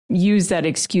use that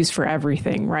excuse for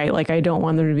everything, right? Like, I don't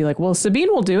want them to be like, well,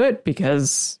 Sabine will do it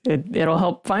because it'll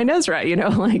help find Ezra, you know,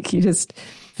 like you just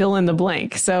fill in the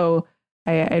blank. So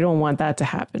I don't want that to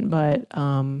happen. But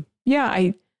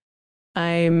yeah,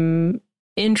 I'm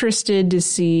interested to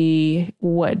see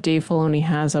what Dave Filoni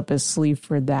has up his sleeve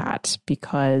for that,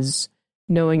 because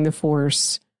knowing the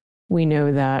Force, we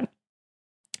know that,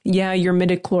 yeah, your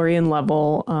midichlorian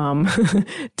level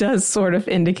does sort of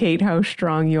indicate how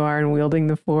strong you are in wielding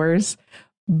the Force,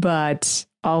 but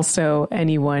also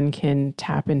anyone can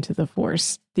tap into the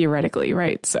Force theoretically,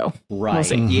 right? So right, we'll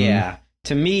see. Yeah.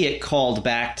 To me, it called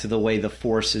back to the way the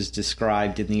Force is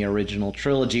described in the original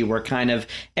trilogy, where kind of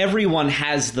everyone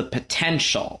has the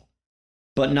potential,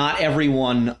 but not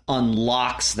everyone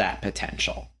unlocks that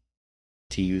potential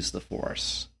to use the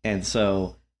Force. And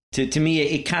so to me,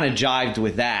 it kind of jived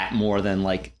with that more than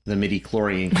like the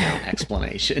midi-chlorian count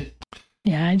explanation.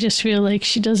 Yeah, I just feel like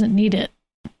she doesn't need it.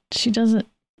 She doesn't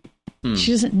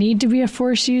need to be a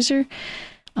Force user.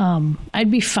 I'd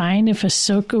be fine if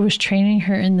Ahsoka was training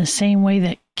her in the same way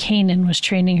that Kanan was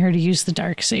training her to use the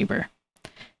Darksaber,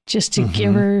 just to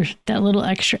give her that little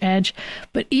extra edge.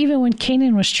 But even when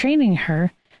Kanan was training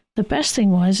her, the best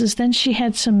thing is then she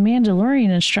had some Mandalorian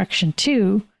instruction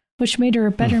too, which made her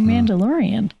a better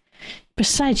Mandalorian.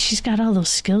 Besides, she's got all those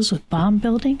skills with bomb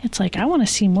building. It's like, I want to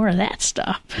see more of that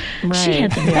stuff. Right. She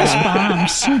had the best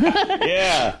bombs.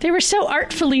 Yeah. They were so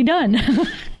artfully done.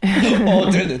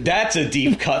 That's a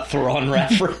deep cut Thrawn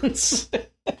reference.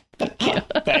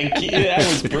 Thank you. That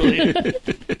was brilliant.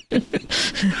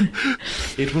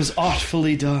 It was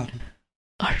artfully done.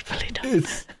 Artfully done.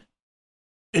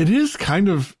 It is kind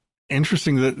of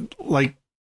interesting that, like,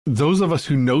 those of us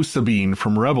who know Sabine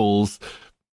from Rebels,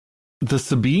 the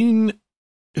Sabine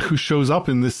who shows up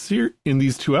in this in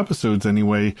these two episodes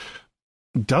anyway,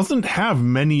 doesn't have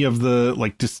many of the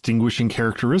like distinguishing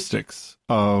characteristics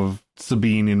of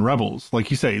Sabine in Rebels. Like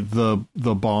you say, the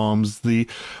bombs, they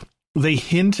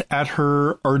hint at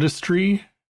her artistry,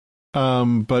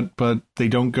 but they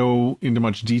don't go into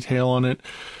much detail on it.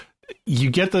 You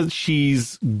get that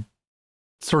she's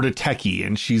sort of techie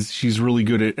and she's really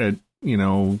good at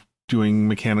doing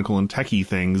mechanical and techie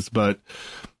things, but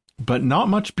not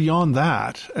much beyond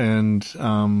that. And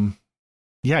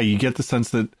you get the sense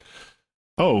that,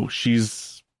 oh,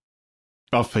 she's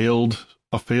a failed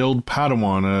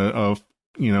Padawan,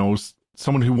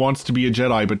 someone who wants to be a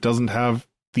Jedi but doesn't have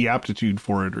the aptitude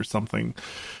for it or something.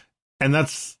 And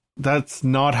that's not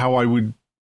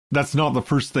that's not the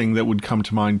first thing that would come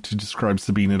to mind to describe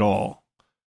Sabine at all.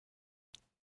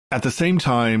 At the same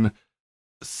time,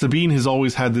 Sabine has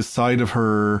always had this side of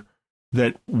her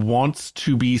that wants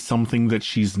to be something that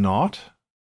she's not.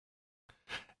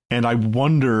 And I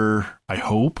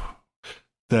hope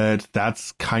that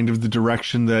that's kind of the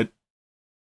direction that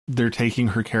they're taking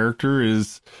her character,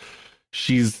 is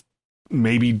she's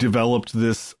maybe developed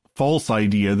this false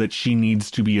idea that she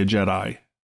needs to be a Jedi.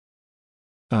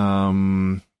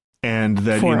 And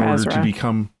that for in order Ezra. to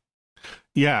become,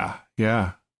 yeah,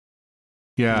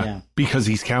 because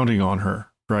he's counting on her,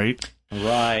 right?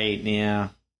 Right, yeah.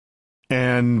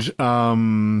 And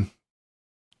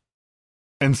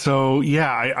so,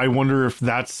 I wonder if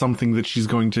that's something that she's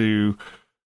going to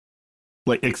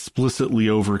like explicitly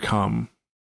overcome.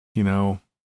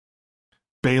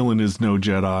 Baylan is no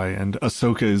Jedi and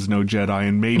Ahsoka is no Jedi,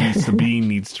 and maybe Sabine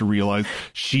needs to realize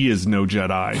she is no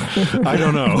Jedi. I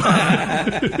don't know.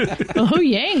 Well, Hu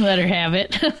Yang let her have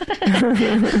it.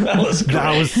 That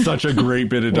was such a great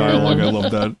bit of dialogue. I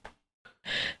love that.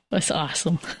 That's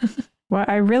awesome. Well,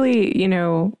 I really,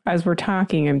 as we're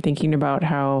talking, I'm thinking about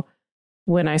how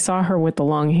when I saw her with the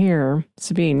long hair,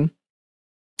 Sabine,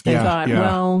 I thought,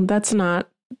 well, that's not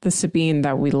the Sabine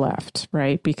that we left,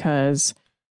 right? Because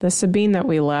the Sabine that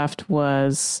we left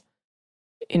was,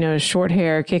 short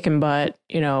hair, kicking butt,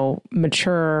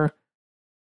 mature,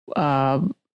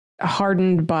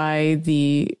 hardened by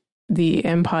the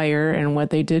Empire and what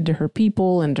they did to her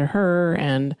people and to her.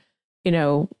 And,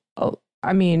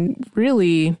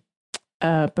 really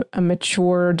a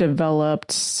mature,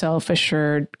 developed,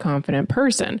 self-assured, confident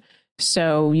person.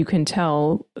 So you can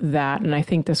tell that. And I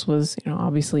think this was,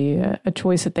 obviously a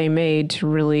choice that they made to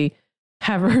really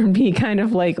have her be kind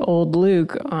of like old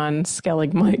Luke on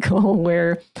Skellig Michael,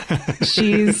 where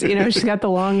she's, she's got the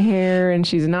long hair and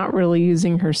she's not really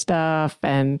using her stuff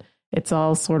and it's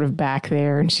all sort of back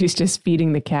there and she's just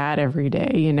feeding the cat every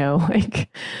day,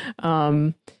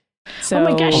 so, oh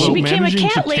my gosh, she became a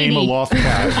cat lady. A lost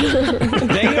cat.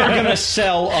 They are going to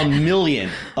sell 1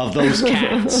 million of those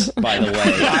cats, by the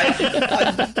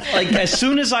way. As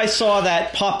soon as I saw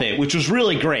that puppet, which was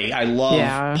really great, I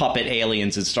love puppet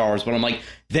aliens in Star Wars, but I'm like,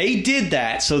 they did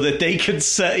that so that they could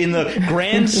sell, in the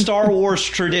grand Star Wars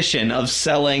tradition of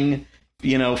selling,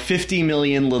 50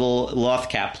 million little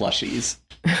Lothcat plushies.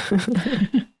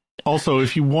 Also,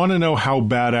 if you want to know how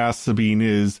badass Sabine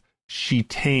is, she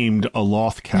tamed a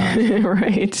Lothcat.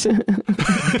 Right.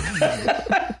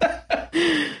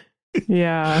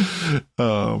 Yeah.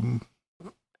 But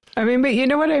you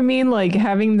know what I mean? Like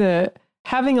having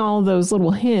all those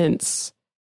little hints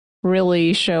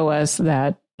really show us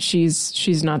that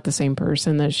she's not the same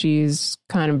person, that she's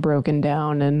kind of broken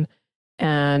down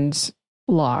and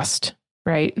lost,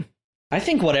 right? I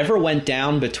think whatever went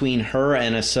down between her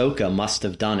and Ahsoka must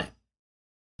have done it.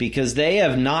 because they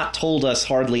have not told us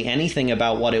hardly anything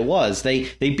about what it was. They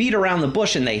beat around the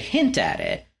bush and they hint at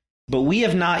it, but we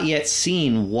have not yet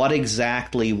seen what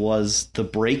exactly was the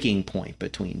breaking point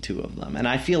between two of them. And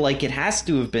I feel like it has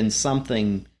to have been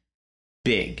something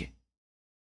big,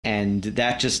 and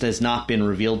that just has not been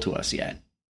revealed to us yet.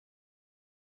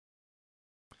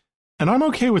 And I'm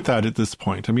okay with that at this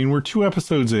point. I mean, we're 2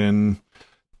 episodes in.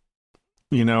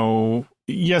 You know,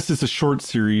 yes, it's a short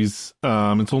series.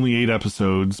 It's only 8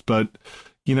 episodes, but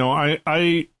you know,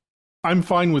 I'm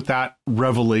fine with that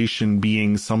revelation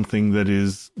being something that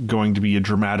is going to be a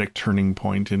dramatic turning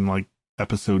point in like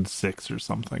episode 6 or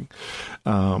something.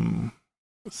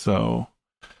 So,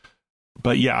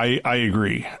 but yeah, I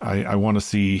agree. I want to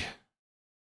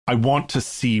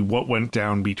see what went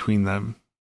down between them.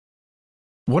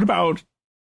 What about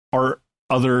our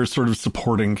other sort of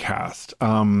supporting cast?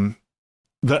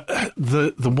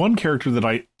 The one character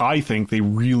that I think they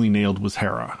really nailed was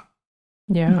Hera.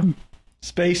 Yeah.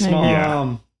 Space Mom.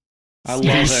 Yeah. I love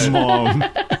it. Mom.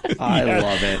 I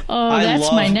love it. Oh,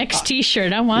 that's my next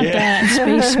t-shirt. I want that.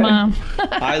 Space Mom.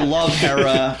 I love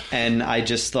Hera, and I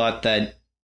just thought that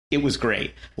it was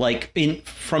great. Like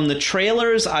from the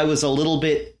trailers, I was a little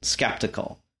bit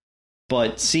skeptical,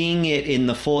 but seeing it in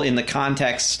the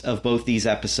context of both these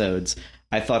episodes,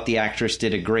 I thought the actress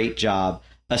did a great job.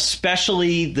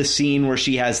 Especially the scene where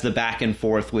she has the back and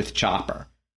forth with Chopper.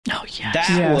 Oh, yeah.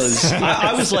 That was,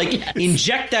 I was like,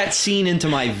 inject that scene into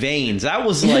my veins. That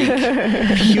was like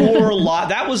pure,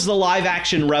 that was the live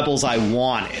action Rebels I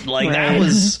wanted. Like, right.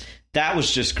 that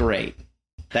was just great.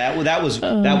 That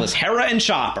was Hera and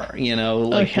Chopper, you know,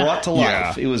 like brought to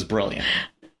life. Yeah. It was brilliant.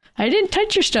 I didn't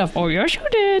touch your stuff. Oh, yes, you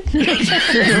did.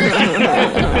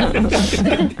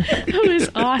 It was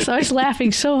awesome. I was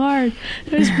laughing so hard.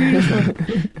 It was beautiful.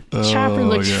 Chopper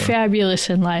looks fabulous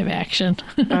in live action.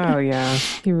 Oh, yeah.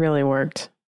 He really worked.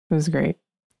 It was great.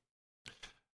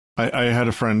 I had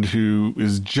a friend who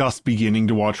is just beginning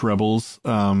to watch Rebels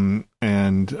and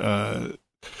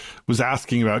was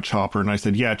asking about Chopper, and I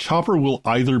said, yeah, Chopper will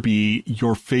either be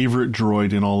your favorite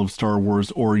droid in all of Star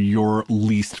Wars or your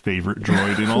least favorite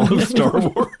droid in all of Star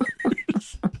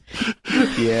Wars.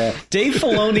 Yeah. Dave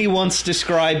Filoni once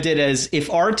described it as, if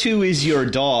R2 is your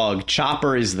dog,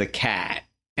 Chopper is the cat.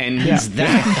 And he's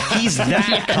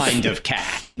that kind of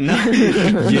cat.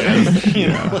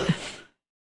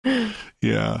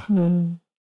 Yeah.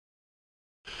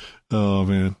 Oh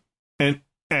man.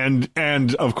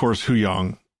 And of course Hu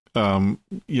Yang.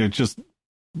 Just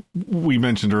we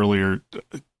mentioned earlier,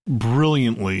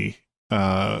 brilliantly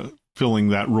filling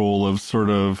that role of sort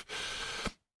of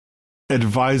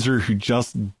advisor who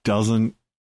just doesn't,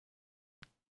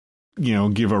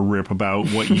 give a rip about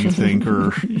what you think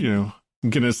or, I'm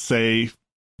going to say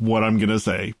what I'm going to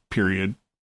say, period.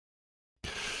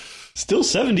 Still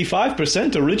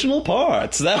 75% original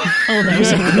parts. That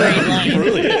was a great line.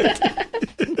 Brilliant.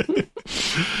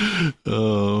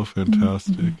 Oh,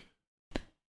 fantastic.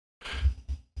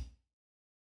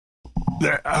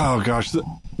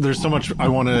 There's so much I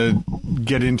want to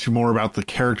get into more about the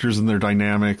characters and their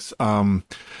dynamics. But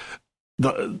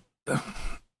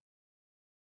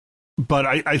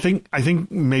I think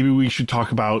maybe we should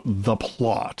talk about the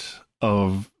plot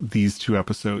of these 2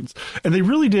 episodes. And they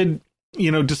really did,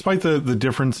 despite the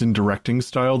difference in directing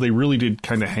style, they really did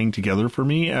kind of hang together for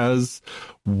me as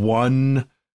one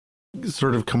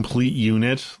sort of complete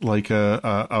unit, like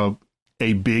a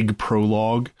big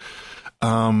prologue.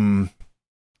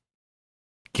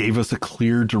 Gave us a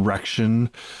clear direction.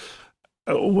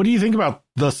 What do you think about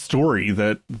the story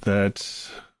that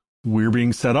we're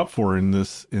being set up for in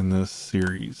this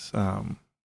series?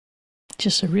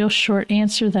 Just a real short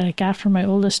answer that I got from my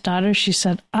oldest daughter. She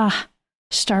said,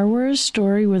 Star Wars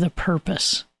story with a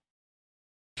purpose.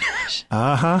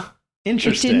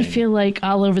 Interesting. It didn't feel like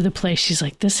all over the place. She's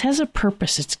like, this has a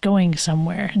purpose. It's going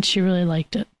somewhere. And she really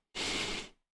liked it.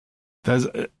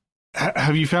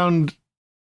 Have you found,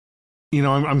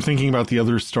 I'm thinking about the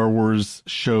other Star Wars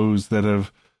shows that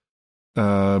have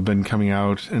been coming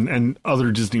out and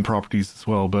other Disney properties as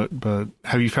well, but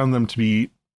have you found them to be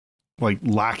like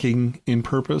lacking in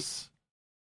purpose?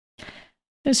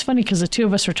 It was funny because the 2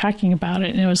 of us were talking about it,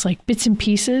 and it was like bits and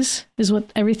pieces is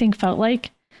what everything felt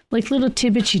like little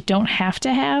tidbits you don't have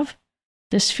to have.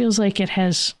 This feels like it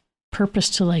has purpose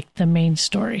to like the main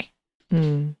story.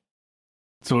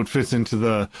 So it fits into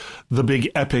the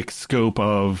big epic scope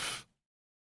of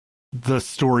the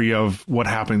story of what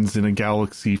happens in a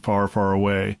galaxy far, far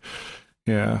away.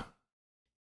 Yeah.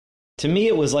 To me,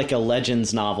 it was like a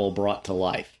Legends novel brought to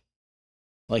life.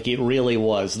 Like it really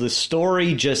was. The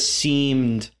story just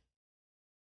seemed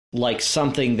like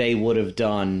something they would have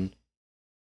done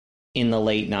in the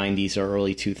late 90s or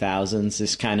early 2000s,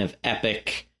 this kind of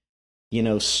epic,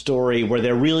 story where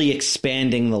they're really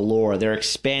expanding the lore. They're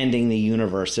expanding the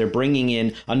universe. They're bringing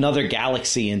in another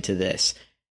galaxy into this.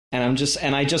 And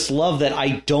I just love that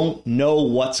I don't know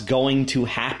what's going to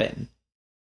happen.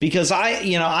 Because I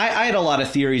had a lot of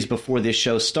theories before this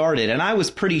show started, and I was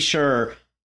pretty sure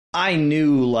I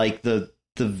knew like the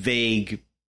vague,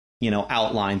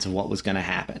 outlines of what was going to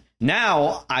happen.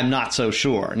 Now I'm not so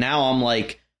sure. Now I'm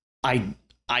like, I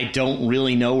don't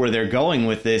really know where they're going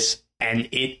with this, and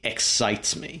it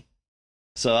excites me.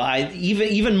 So I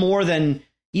even more than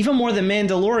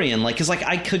Mandalorian, like, 'cause like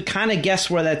I could kind of guess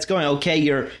where that's going. Okay,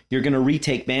 you're going to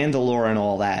retake Mandalore and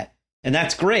all that, and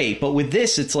that's great. But with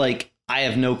this, it's like I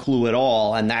have no clue at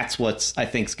all, and that's what's I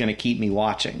think is going to keep me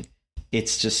watching.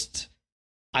 It's just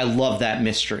I love that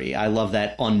mystery. I love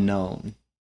that unknown.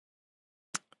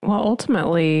 Well,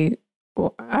 ultimately,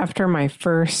 at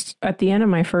the end of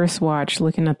my first watch,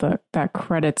 looking at that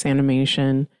credits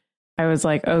animation, I was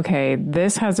like, okay,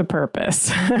 this has a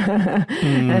purpose.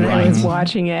 And I was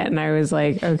watching it and I was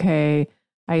like, okay,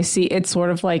 I see. It's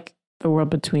sort of like the World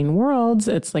Between Worlds.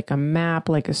 It's like a map,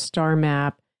 like a star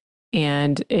map.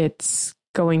 And it's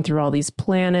going through all these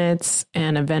planets.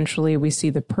 And eventually we see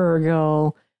the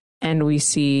Purrgil and we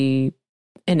see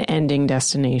an ending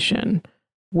destination,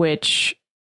 which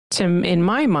in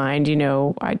my mind,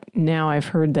 I've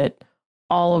heard that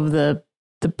all of the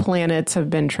planets have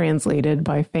been translated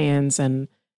by fans, and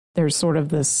there's sort of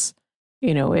this,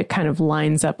 it kind of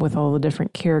lines up with all the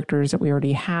different characters that we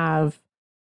already have,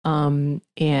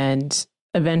 and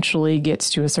eventually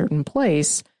gets to a certain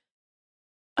place.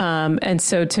 And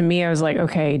so to me, I was like,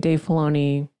 okay, Dave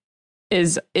Filoni,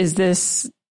 is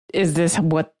this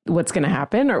what's going to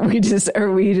happen? Are we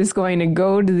just going to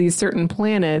go to these certain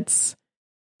planets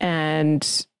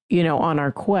and, on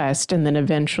our quest, and then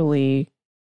eventually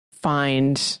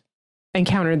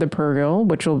encounter the Purrgil,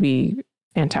 which will be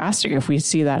fantastic if we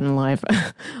see that in live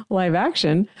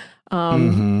action.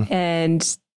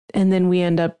 And then we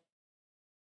end up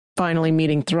finally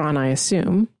meeting Thrawn, I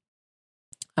assume.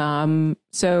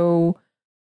 So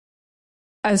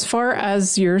as far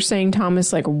as you're saying,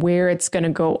 Thomas, like where it's going to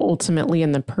go ultimately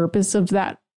and the purpose of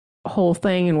that whole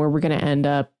thing and where we're going to end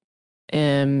up,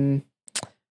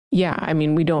 yeah, I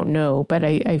mean, we don't know, but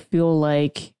I feel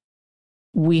like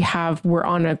we've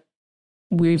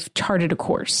charted a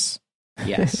course.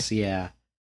 Yes. Yeah.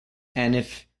 And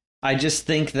if I just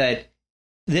think that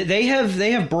they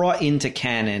have brought into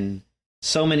canon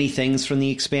so many things from the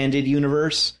expanded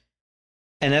universe.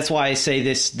 And that's why I say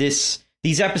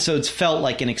these episodes felt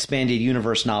like an expanded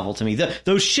universe novel to me.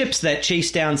 Those ships that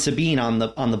chase down Sabine on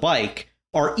the bike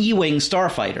are E-Wing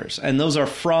starfighters, and those are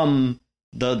from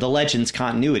the Legends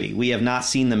continuity. We have not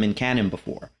seen them in canon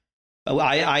before.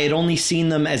 I had only seen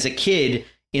them as a kid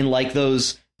in like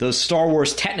those Star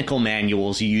Wars technical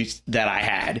manuals that I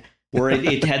had, where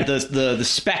it had the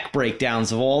spec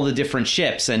breakdowns of all the different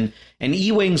ships, and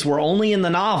E-Wings were only in the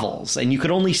novels, and you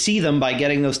could only see them by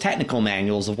getting those technical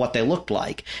manuals of what they looked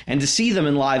like. And to see them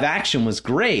in live action was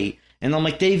great. And I'm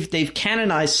like, they've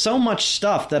canonized so much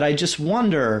stuff that I just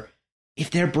wonder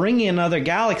if they're bringing another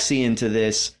galaxy into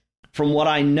this. From what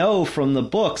I know from the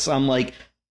books, I'm like,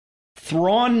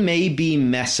 Thrawn may be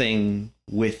messing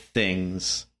with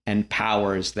things and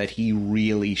powers that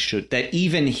that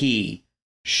even he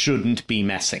shouldn't be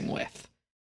messing with.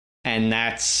 And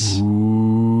that's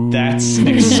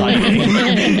exciting.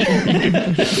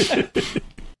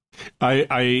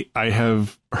 I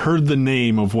have heard the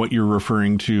name of what you're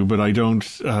referring to, but I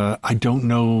don't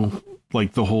know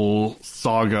like the whole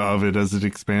saga of it as it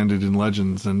expanded in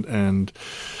Legends, and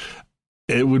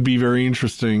it would be very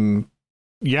interesting,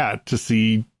 to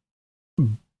see,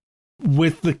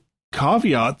 with the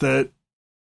caveat that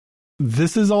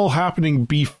this is all happening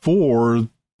before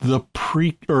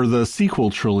the sequel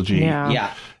trilogy.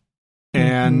 Yeah.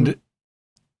 And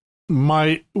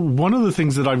one of the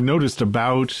things that I've noticed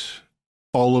about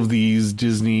all of these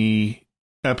Disney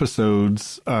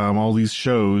episodes, all these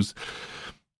shows,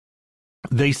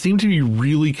 they seem to be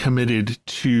really committed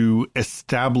to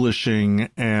establishing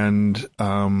and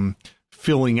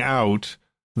filling out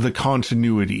the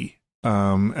continuity.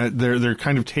 They're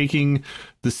kind of taking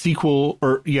the sequel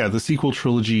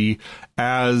trilogy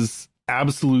as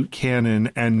absolute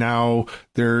canon, and now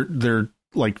they're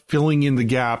like filling in the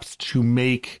gaps to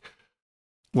make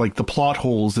like the plot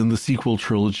holes in the sequel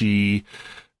trilogy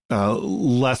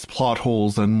less plot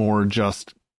holes and more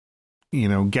just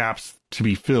gaps to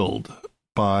be filled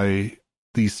by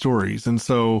these stories. And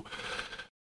so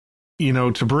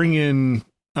to bring in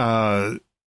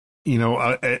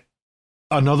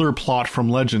another plot from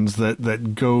Legends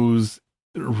that goes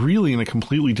really in a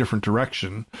completely different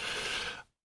direction.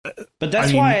 But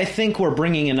that's why I think we're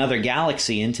bringing another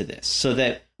galaxy into this, so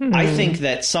that I think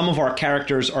that some of our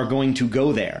characters are going to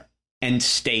go there and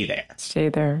stay there. Stay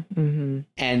there. Mm-hmm.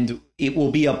 And it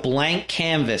will be a blank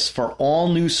canvas for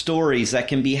all new stories that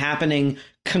can be happening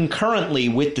concurrently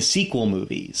with the sequel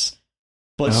movies,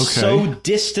 but so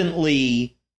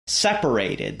distantly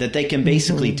separated that they can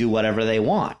basically do whatever they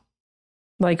want.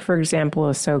 Like, for example,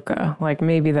 Ahsoka. Like,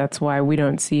 maybe that's why we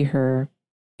don't see her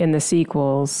in the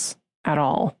sequels at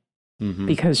all,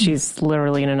 because she's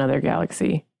literally in another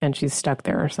galaxy and she's stuck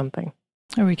there or something.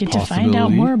 Or we get to find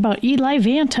out more about Eli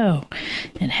Vanto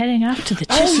and heading off to the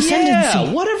Chiss Ascendancy.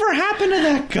 Yeah, whatever happened to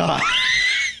that guy?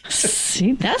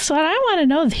 See, that's what I want to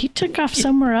know. He took off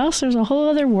somewhere else. There's a whole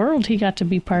other world he got to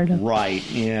be part of. Right,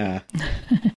 yeah.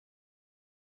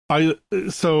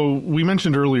 So we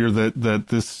mentioned earlier that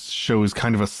this show is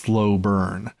kind of a slow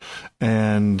burn.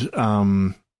 And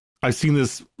I've seen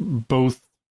this both,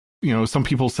 some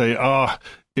people say,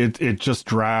 it just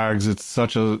drags. It's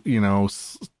such a,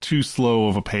 too slow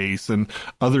of a pace. And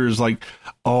others like,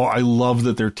 I love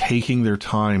that they're taking their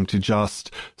time to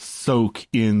just soak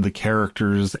in the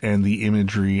characters and the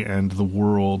imagery and the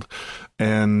world.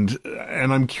 And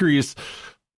I'm curious,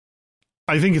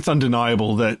 I think it's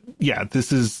undeniable that,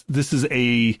 this is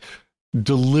a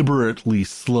deliberately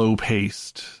slow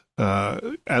paced,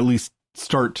 at least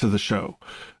start to the show.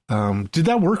 Did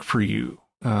that work for you?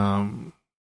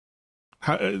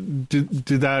 How did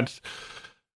that?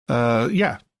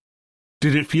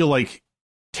 Did it feel like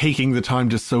taking the time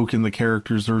to soak in the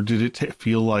characters, or did it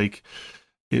feel like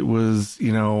it was,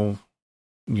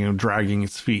 dragging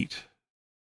its feet,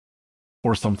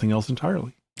 or something else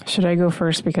entirely? Should I go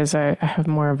first because I have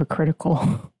more of a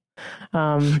critical?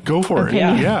 Go for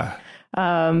opinion. it. Yeah.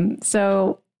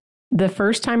 So the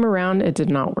first time around, it did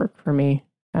not work for me.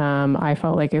 I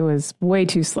felt like it was way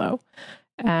too slow.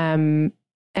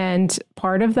 And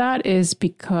part of that is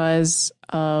because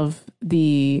of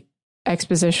the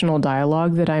expositional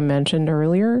dialogue that I mentioned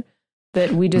earlier,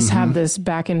 that we just have this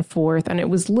back and forth. And it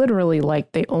was literally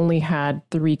like they only had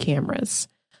 3 cameras.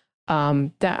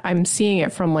 That I'm seeing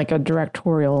it from like a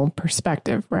directorial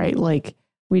perspective, right? Like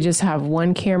we just have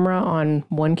one camera on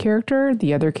one character,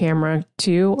 the other camera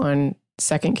 2 on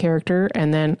second character,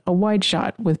 and then a wide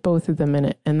shot with both of them in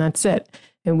it. And that's it.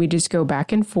 And we just go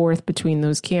back and forth between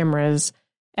those cameras.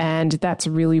 And that's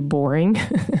really boring.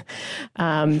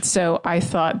 So I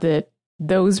thought that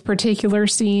those particular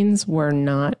scenes were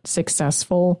not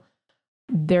successful.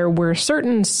 There were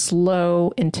certain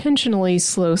intentionally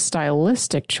slow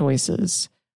stylistic choices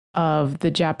of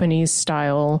the Japanese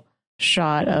style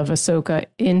shot of Ahsoka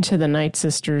into the Night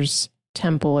Sisters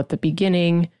temple at the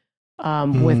beginning,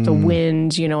 with the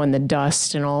wind, and the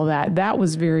dust and all that. That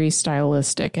was very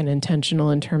stylistic and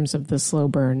intentional in terms of the slow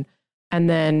burn. And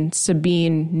then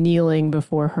Sabine kneeling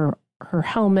before her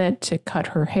helmet to cut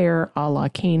her hair a la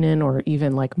Kanan, or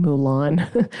even like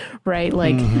Mulan, right?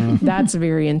 Like that's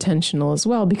very intentional as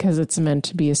well, because it's meant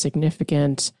to be a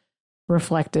significant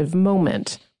reflective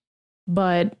moment.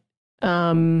 But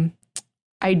I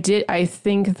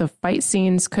think the fight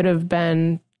scenes could have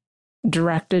been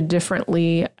directed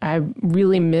differently. I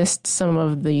really missed some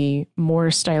of the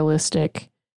more stylistic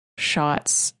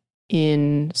shots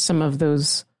in some of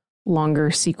those longer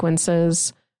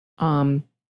sequences.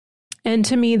 And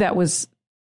to me, that was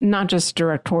not just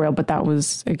directorial, but that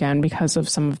was, again, because of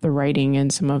some of the writing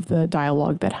and some of the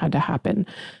dialogue that had to happen.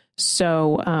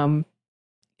 So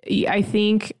I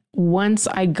think once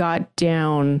I got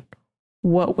down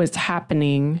what was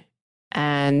happening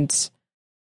and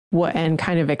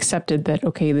kind of accepted that,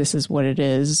 okay, this is what it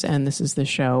is, and this is the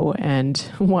show,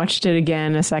 and watched it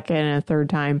again a second and a third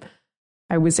time,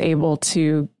 I was able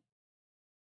to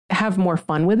have more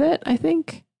fun with it, I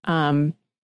think.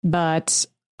 But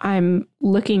I'm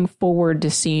looking forward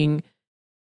to seeing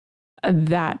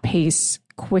that pace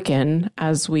quicken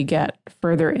as we get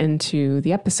further into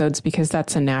the episodes, because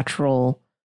that's a natural,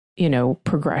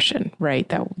 progression, right?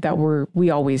 That we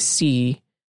always see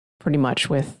pretty much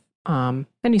with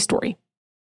any story.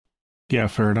 Yeah,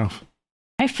 fair enough.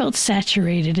 I felt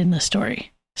saturated in the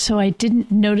story, so I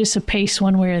didn't notice a pace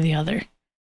one way or the other.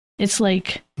 It's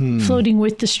like floating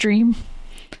with the stream.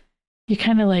 You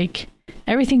kind of like,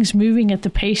 everything's moving at the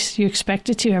pace you expect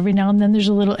it to. Every now and then there's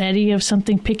a little eddy of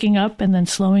something picking up and then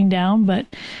slowing down, but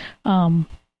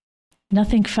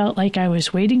nothing felt like I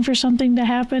was waiting for something to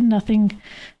happen. Nothing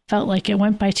felt like it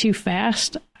went by too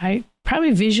fast.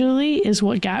 Probably visually is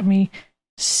what got me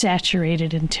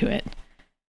saturated into it.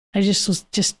 I just was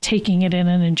taking it in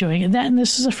and enjoying it. And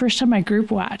this is the first time I group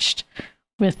watched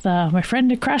with my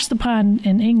friend across the pond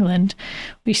in England.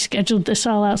 We scheduled this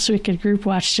all out so we could group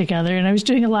watch together. And I was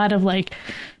doing a lot of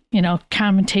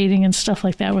commentating and stuff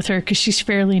like that with her because she's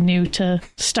fairly new to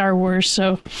Star Wars.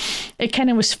 So it kind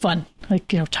of was fun,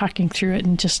 talking through it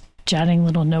and just jotting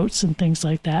little notes and things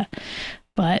like that.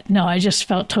 But no, I just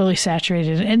felt totally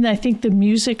saturated. And I think the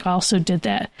music also did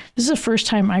that. This is the first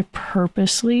time I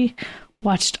purposely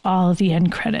watched all of the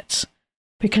end credits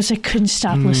because I couldn't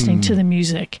stop listening to the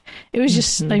music. It was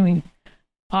just, the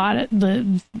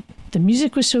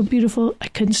music was so beautiful. I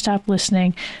couldn't stop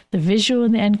listening. The visual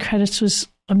in the end credits was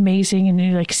amazing. And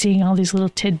you're seeing all these little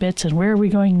tidbits and where are we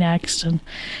going next? And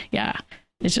yeah,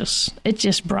 it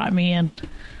just brought me in.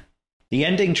 The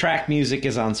ending track music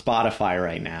is on Spotify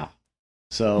right now.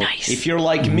 So if you're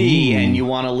like me and you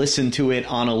want to listen to it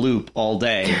on a loop all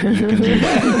day, you can do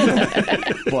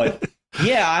that. But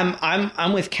yeah,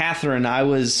 I'm with Catherine. I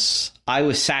was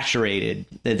saturated.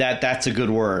 That's a good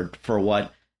word for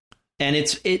what. And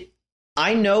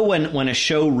I know when a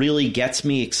show really gets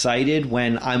me excited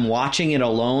when I'm watching it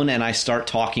alone and I start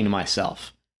talking to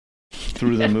myself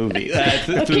through the movie,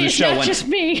 through the show. It's not just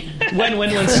me.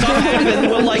 when stuff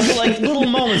happened, like little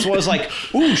moments where I was like,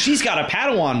 "Ooh, she's got a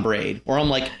Padawan braid," or I'm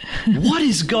like, "What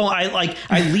is going?" I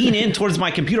lean in towards my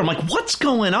computer. I'm like, "What's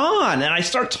going on?" And I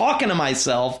start talking to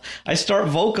myself. I start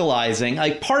vocalizing.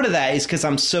 Part of that is because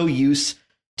I'm so used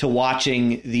to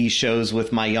watching these shows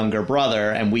with my younger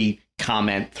brother, and we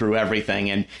comment through everything.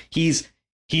 And he's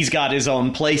got his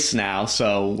own place now,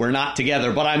 so we're not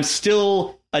together. But I'm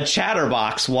still a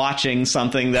chatterbox watching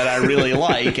something that I really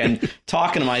like and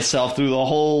talking to myself through the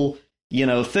whole,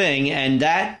 thing. And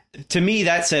that, to me,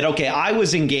 that said, okay, I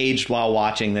was engaged while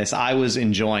watching this. I was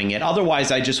enjoying it.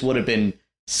 Otherwise, I just would have been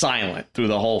silent through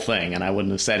the whole thing and I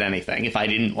wouldn't have said anything if I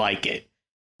didn't like it,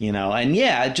 And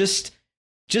yeah, just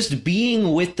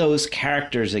being with those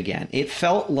characters again, it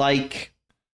felt like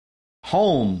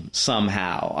home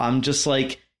somehow. I'm just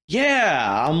like,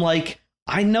 yeah,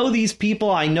 I know these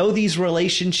people. I know these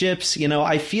relationships.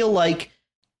 I feel like,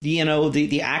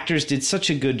 the actors did such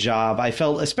a good job. I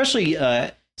felt especially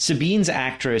Sabine's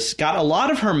actress got a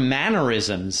lot of her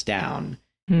mannerisms down,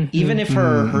 even if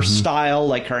her style,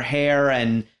 like her hair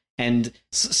and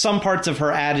some parts of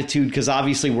her attitude, because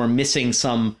obviously we're missing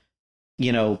some,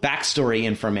 backstory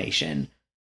information.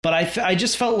 But I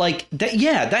just felt like that.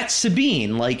 Yeah, that's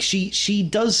Sabine. She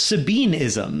does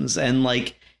Sabine-isms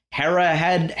and Hera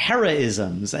had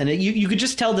Hera-isms, and you could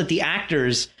just tell that the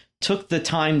actors took the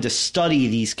time to study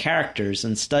these characters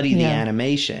and study the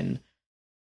animation.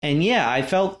 And yeah, I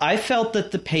felt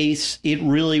that the pace, it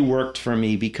really worked for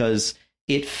me because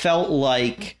it felt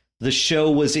like the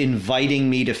show was inviting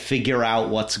me to figure out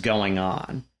what's going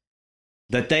on.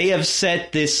 That they have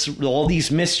set all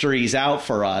these mysteries out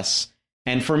for us.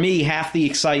 And for me, half the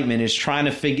excitement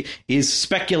is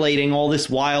speculating all this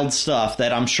wild stuff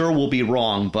that I'm sure will be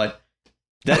wrong. But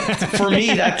for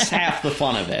me, that's half the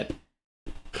fun of it.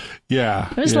 Yeah.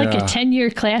 It was like a 10-year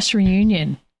class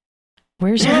reunion.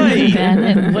 Where's everybody been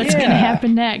and what's going to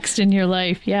happen next in your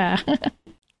life? Yeah.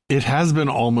 It has been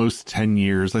almost 10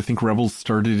 years. I think Rebels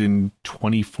started in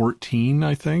 2014,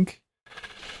 I think.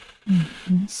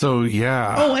 Mm-hmm. So,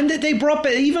 yeah. Oh, and they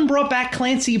even brought back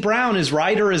Clancy Brown as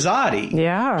Ryder Azadi.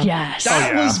 Yeah. Yes.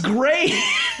 That was great.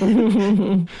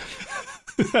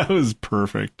 That was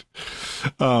perfect.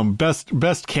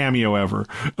 Best cameo ever.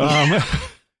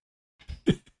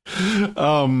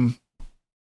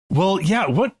 Well, yeah.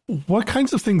 What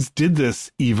kinds of things did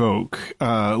this evoke?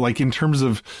 In terms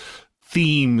of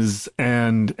themes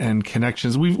and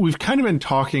connections. We've kind of been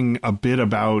talking a bit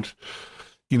about,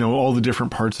 all the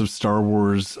different parts of Star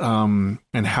Wars, and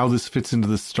how this fits into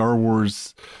the Star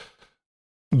Wars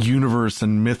universe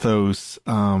and mythos.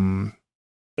 What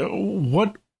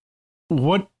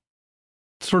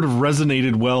sort of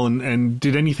resonated well, and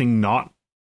did anything not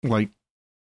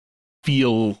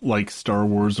feel like Star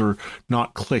Wars or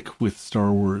not click with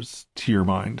Star Wars to your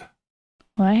mind?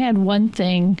 Well, I had one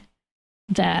thing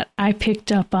that I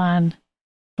picked up on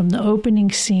from the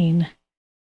opening scene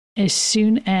as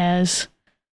soon as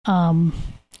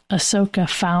Ahsoka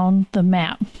found the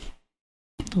map,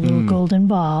 the little golden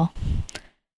ball.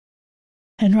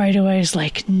 And right away I was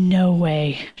like, no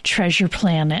way, Treasure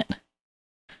Planet.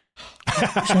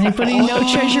 Does anybody know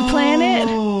Treasure Planet?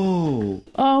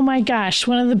 Oh my gosh,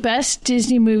 one of the best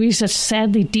Disney movies that's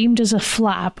sadly deemed as a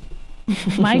flop.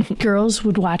 My girls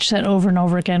would watch that over and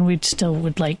over again. Would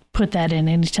put that in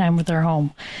anytime with their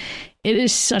home. It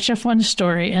is such a fun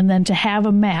story. And then to have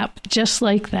a map just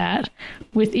like that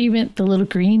with even the little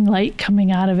green light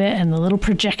coming out of it and the little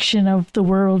projection of the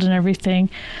world and everything.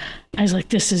 I was like,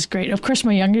 this is great. Of course,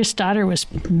 my youngest daughter was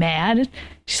mad.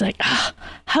 She's like,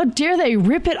 how dare they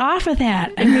rip it off of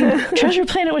that? I mean, Treasure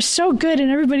Planet was so good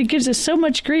and everybody gives us so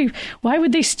much grief. Why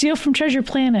would they steal from Treasure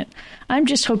Planet? I'm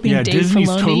just hoping Dave Disney's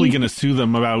Filoni... totally going to sue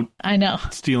them about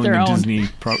stealing their the own. Disney...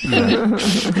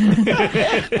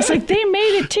 It's like, they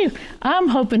made it too. I'm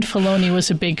hoping Filoni was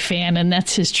a big fan and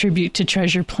that's his tribute to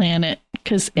Treasure Planet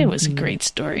because it was a great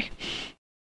story.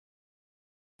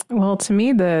 Well, to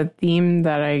me, the theme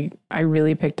that I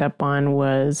really picked up on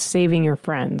was saving your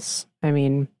friends. I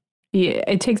mean,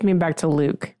 it takes me back to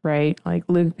Luke, right? Like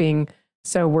Luke being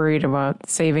so worried about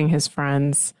saving his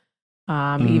friends,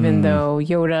 even though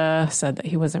Yoda said that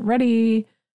he wasn't ready.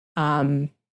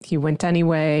 He went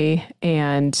anyway,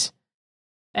 and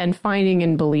finding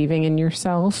and believing in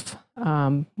yourself.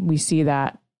 We see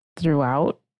that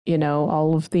throughout,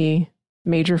 all of the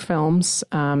major films,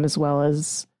 as well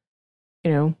as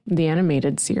the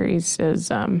animated series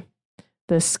is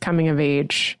this coming of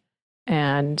age.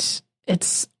 And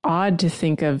it's odd to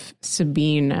think of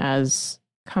Sabine as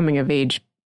coming of age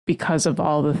because of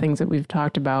all the things that we've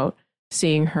talked about,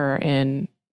 seeing her in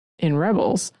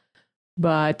Rebels.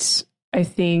 But I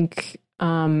think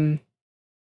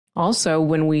also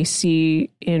when we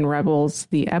see in Rebels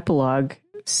the epilogue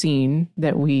scene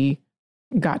that we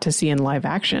got to see in live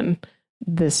action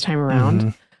this time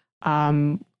around,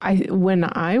 when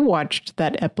I watched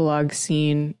that epilogue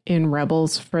scene in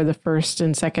Rebels for the first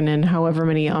and second and however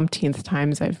many umpteenth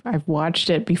times I've watched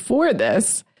it before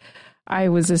this, I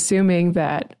was assuming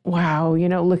that, wow,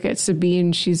 look at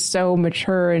Sabine. She's so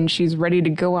mature and she's ready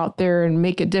to go out there and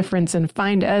make a difference and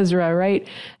find Ezra, right?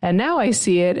 And now I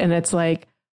see it and it's like,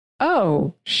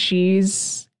 oh,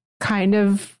 she's kind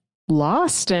of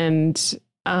lost and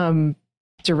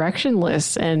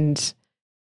directionless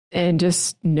and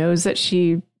just knows that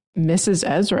she misses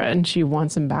Ezra and she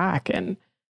wants him back.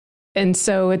 And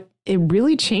so it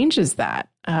really changes that.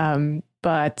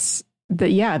 But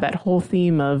that whole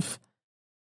theme of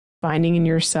finding in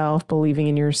yourself, believing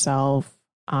in yourself,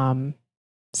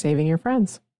 saving your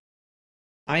friends.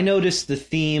 I noticed the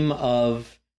theme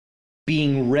of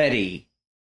being ready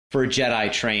for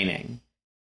Jedi training,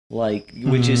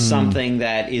 which is something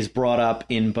that is brought up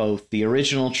in both the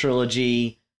original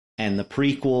trilogy and the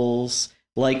prequels.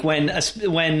 Like when Hera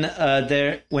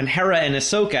and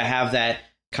Ahsoka have that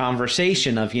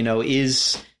conversation of,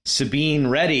 is Sabine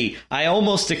ready? I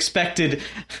almost expected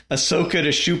Ahsoka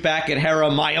to shoot back at Hera,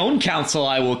 my own counsel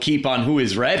I will keep on who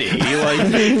is ready.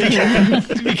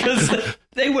 Because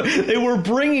they were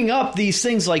bringing up these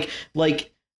things it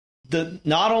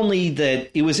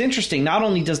was interesting, not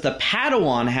only does the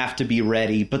Padawan have to be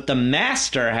ready, but the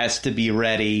Master has to be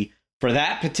ready for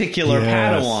that particular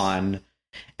Padawan.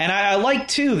 And I like,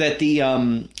 too, that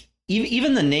the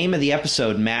even the name of the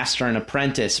episode, Master and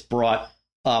Apprentice, brought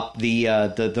up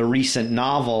the recent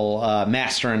novel,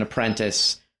 Master and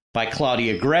Apprentice, by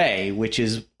Claudia Gray, which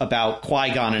is about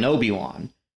Qui-Gon and Obi-Wan,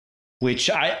 which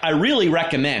I really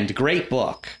recommend. Great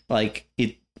book. I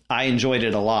enjoyed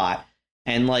it a lot.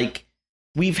 And,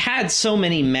 we've had so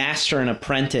many Master and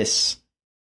Apprentice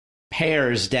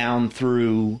pairs down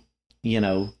through,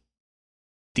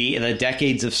 the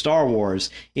decades of Star Wars.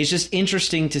 It's just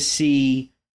interesting to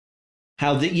see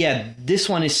how this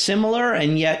one is similar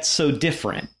and yet so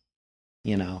different,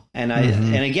 and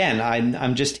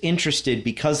I'm just interested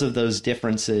because of those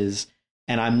differences,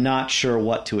 and I'm not sure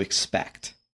what to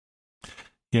expect.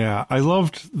 Yeah, I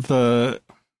loved the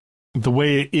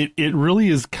way it really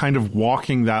is kind of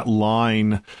walking that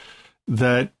line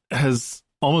that has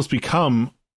almost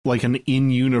become like an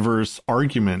in-universe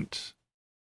argument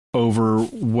over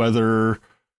whether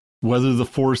the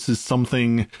Force is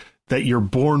something that you're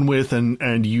born with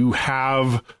and you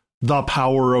have the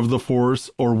power of the Force,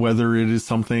 or whether it is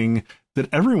something that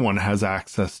everyone has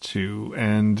access to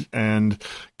and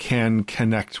can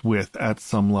connect with at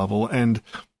some level. And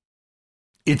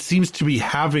it seems to be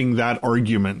having that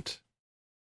argument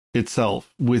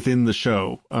itself within the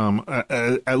show,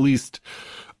 at least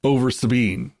over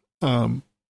Sabine. And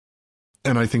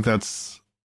I think that's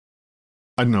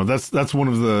one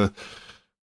of the,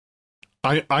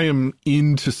 I am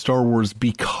into Star Wars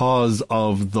because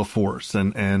of the Force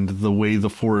and the way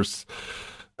the Force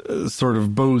sort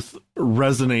of both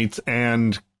resonates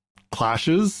and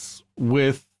clashes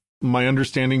with my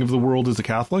understanding of the world as a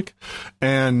Catholic.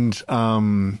 And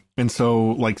so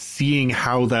seeing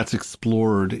how that's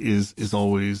explored is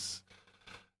always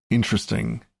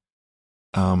interesting.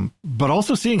 But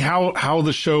also seeing how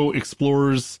the show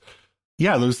explores,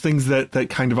 those things that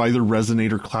kind of either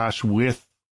resonate or clash with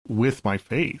with my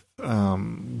faith.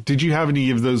 Did you have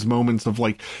any of those moments of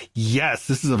like, yes,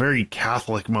 this is a very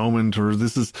Catholic moment, or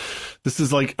this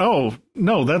is like, oh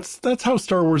no, that's how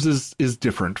Star Wars is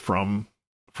different from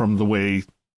the way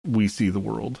we see the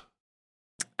world?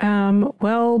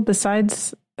 Well,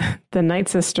 besides the Night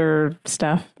Sister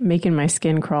stuff making my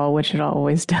skin crawl, which it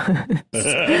always does.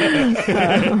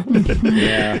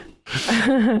 Yeah.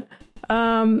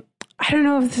 I don't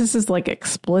know if this is like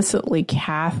explicitly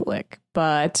Catholic,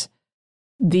 but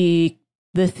the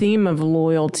theme of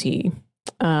loyalty,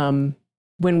 when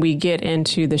we get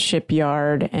into the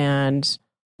shipyard and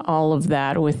all of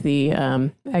that with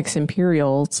the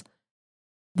ex-Imperials,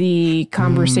 the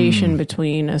conversation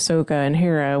between Ahsoka and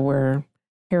Hera, where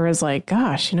Hera's like,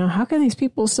 gosh, how can these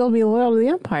people still be loyal to the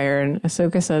Empire? And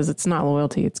Ahsoka says it's not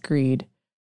loyalty, it's greed.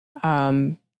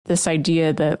 This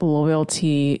idea that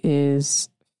loyalty is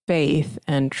faith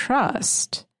and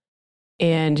trust,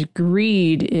 and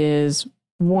greed is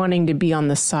wanting to be on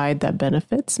the side that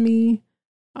benefits me.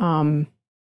 And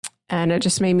it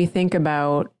just made me think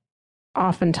about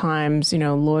oftentimes,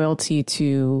 loyalty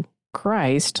to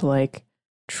Christ, like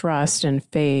trust and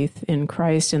faith in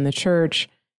Christ and the church,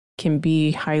 can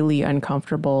be highly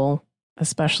uncomfortable,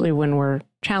 especially when we're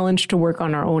challenged to work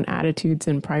on our own attitudes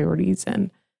and priorities. And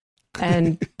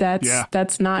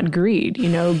that's not greed.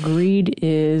 Greed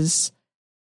is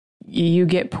you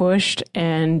get pushed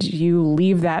and you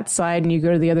leave that side and you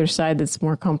go to the other side that's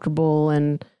more comfortable,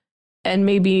 and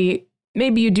maybe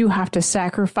you do have to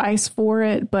sacrifice for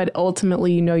it, but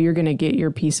ultimately you're going to get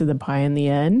your piece of the pie in the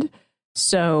end.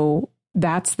 So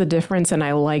that's the difference, and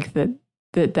I like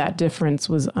that difference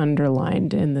was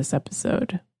underlined in this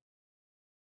episode.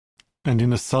 And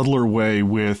in a subtler way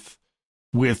with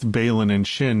Baylan and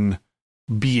Shin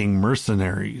being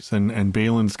mercenaries, and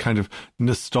Baylan's kind of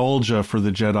nostalgia for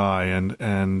the Jedi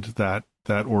and that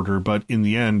order, but in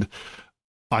the end,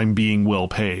 I'm being well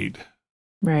paid.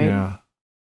 Right. Yeah.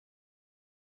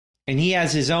 And he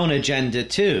has his own agenda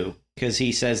too, because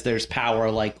he says there's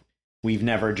power like we've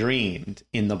never dreamed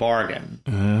in the bargain.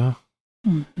 Yeah.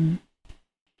 Mm-hmm.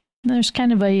 There's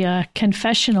kind of a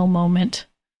confessional moment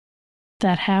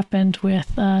that happened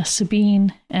with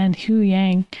Sabine and Hu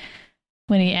Yang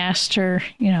when he asked her,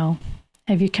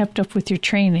 have you kept up with your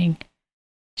training?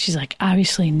 She's like,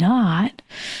 obviously not,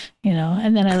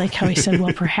 and then I like how he said,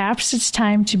 well, perhaps it's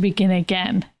time to begin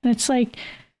again. And it's like,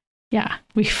 yeah,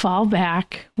 we fall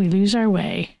back, we lose our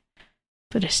way,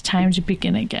 but it's time to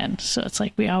begin again. So it's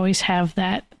like we always have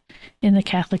that in the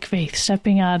Catholic faith,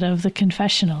 stepping out of the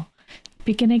confessional.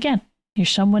 Begin again. You're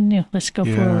someone new. Let's go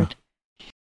forward.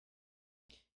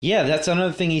 Yeah, that's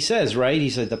another thing he says, right? He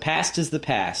said, the past is the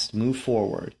past. Move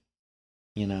forward.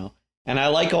 And I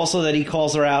like also that he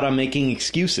calls her out on making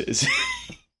excuses.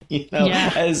 And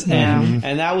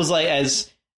that was like, as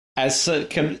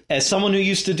someone who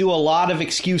used to do a lot of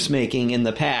excuse making in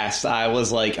the past, I'm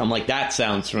like, that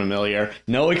sounds familiar.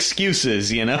 No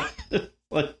excuses,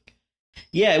 Like,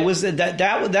 yeah, it was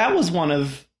that was one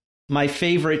of my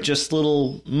favorite just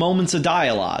little moments of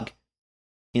dialogue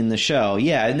in the show.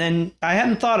 Yeah, and then I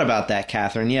hadn't thought about that,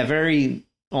 Catherine. Yeah, very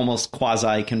almost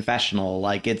quasi-confessional.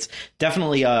 Like, it's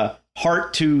definitely a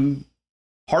heart to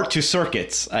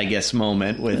circuits, I guess,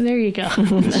 moment with there you go.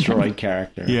 destroyed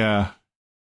character. Yeah.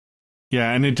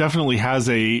 Yeah, and it definitely has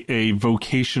a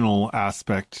vocational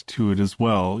aspect to it as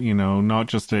well, not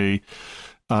just a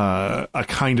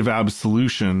kind of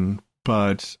absolution,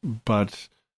 but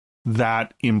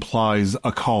that implies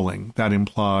a calling. That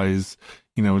implies,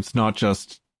 it's not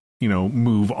just,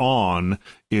 move on,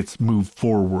 it's move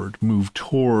forward, move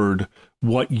toward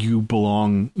what you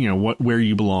belong, where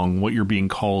you belong, what you're being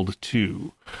called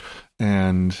to.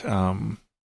 And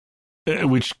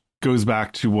which goes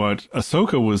back to what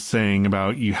Ahsoka was saying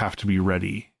about you have to be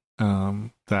ready.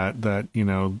 That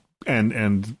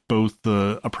and both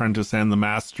the apprentice and the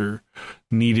master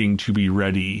needing to be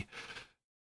ready,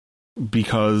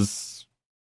 because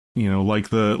like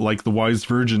the wise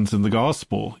virgins in the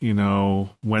gospel,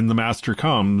 when the master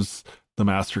comes,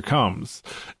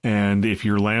 and if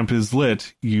your lamp is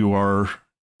lit, you are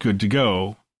good to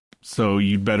go. So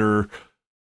you'd better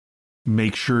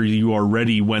make sure you are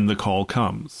ready when the call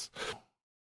comes.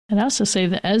 I'd also say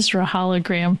the Ezra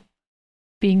hologram,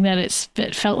 being that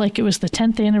it felt like it was the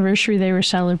 10th anniversary they were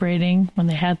celebrating when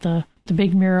they had the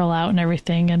big mural out and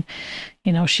everything. And,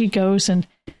 she goes and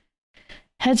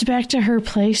heads back to her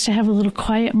place to have a little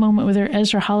quiet moment with her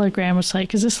Ezra hologram. It's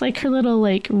like, is this like her little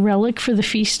like relic for the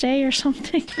feast day or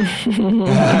something?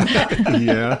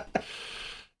 Yeah.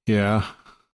 Yeah.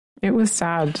 It was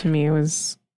sad to me. It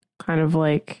was kind of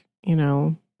like,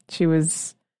 she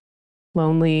was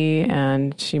lonely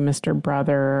and she missed her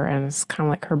brother, and it's kind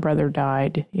of like her brother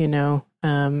died,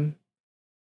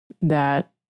 that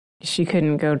she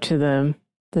couldn't go to the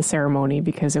ceremony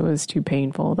because it was too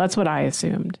painful. That's what I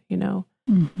assumed,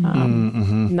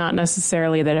 not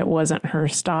necessarily that it wasn't her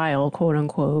style, quote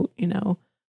unquote,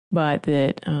 but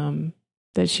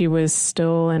that she was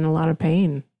still in a lot of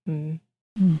pain and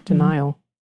denial.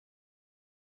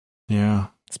 Yeah.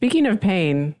 Speaking of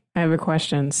pain, I have a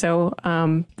question. So,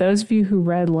 those of you who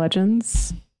read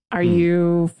Legends, are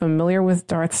you familiar with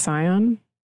Darth Sion?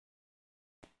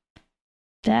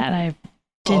 That I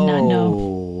did not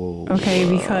know. Okay,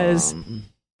 because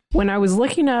when I was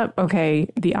looking up,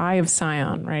 the Eye of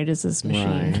Sion, right, is this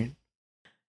machine.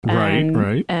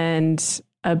 Right. And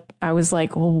I was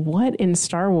like, well, what in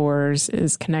Star Wars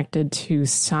is connected to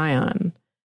Sion?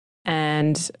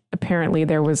 And apparently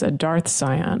there was a Darth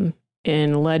Sion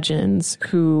in Legends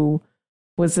who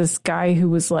was this guy who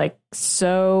was like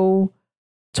so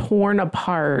torn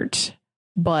apart,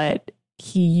 but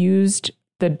he used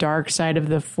the dark side of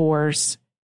the Force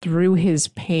through his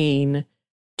pain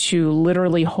to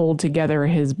literally hold together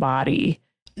his body.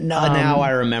 Now I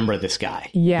remember this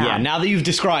guy. Yeah. Now that you've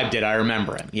described it, I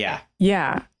remember him. Yeah.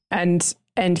 Yeah. And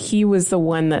he was the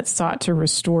one that sought to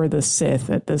restore the Sith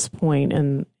at this point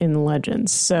in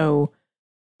Legends. So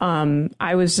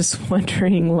I was just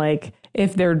wondering, like,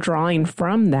 if they're drawing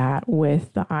from that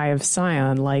with the Eye of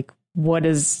Sion, like,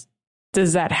 does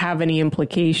that have any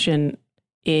implication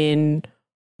in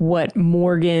what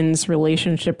Morgan's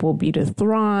relationship will be to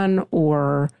Thrawn,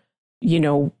 or,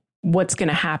 what's going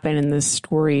to happen in this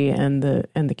story and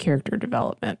the character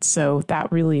development? So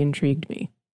that really intrigued me.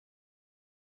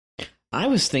 I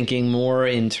was thinking more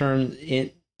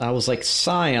I was like,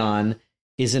 Sion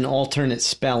is an alternate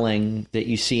spelling that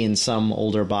you see in some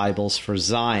older Bibles for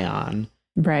Zion.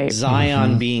 Right.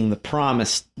 Zion being the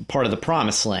part of the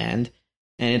promised land.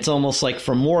 And it's almost like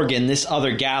for Morgan, this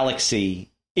other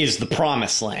galaxy is the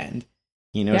promised land.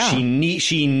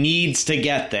 She needs to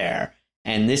get there.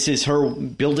 And this is her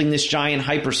building this giant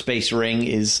hyperspace ring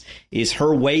is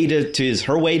her way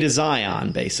to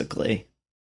Zion, basically.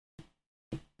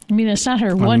 I mean, it's not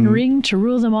her one ring to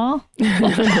rule them all.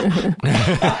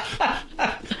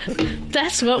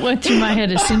 That's what went through my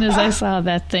head as soon as I saw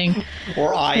that thing.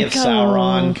 Or Eye of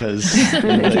Sauron, because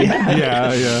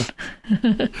yeah.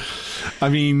 I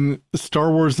mean,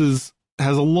 Star Wars has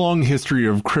a long history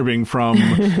of cribbing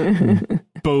from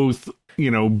both,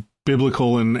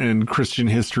 biblical and Christian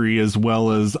history as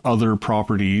well as other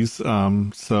properties.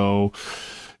 So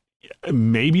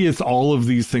maybe it's all of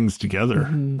these things together.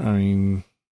 I mean,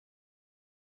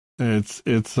 it's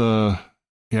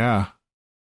yeah.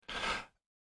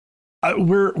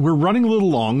 We're running a little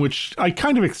long, which I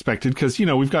kind of expected because,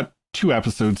 we've got 2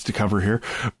 episodes to cover here.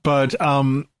 But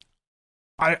I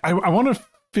want to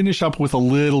finish up with a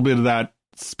little bit of that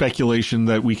speculation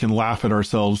that we can laugh at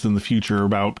ourselves in the future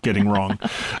about getting wrong.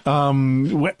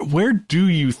 Where do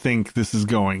you think this is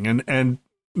going? And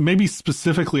maybe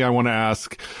specifically, I want to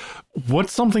ask,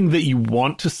 what's something that you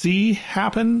want to see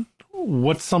happen?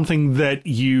 What's something that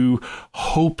you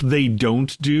hope they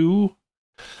don't do?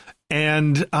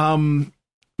 And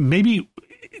maybe,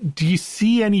 do you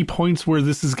see any points where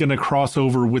this is going to cross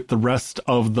over with the rest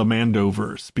of the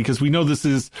Mandoverse? Because we know this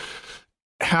is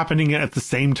happening at the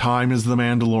same time as The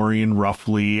Mandalorian,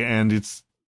 roughly, and it's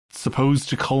supposed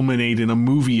to culminate in a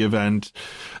movie event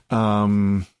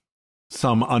some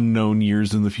unknown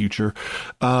years in the future.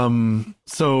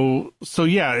 So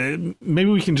yeah,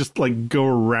 maybe we can just like go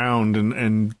around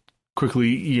and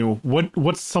quickly,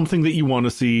 what's something that you want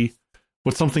to see?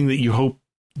 What's something that you hope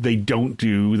they don't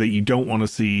do that you don't want to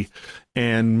see?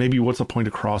 And maybe what's a point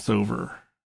of crossover?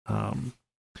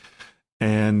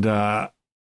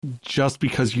 Just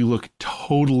because you look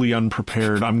totally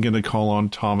unprepared, I'm going to call on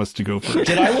Thomas to go first.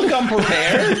 Did I look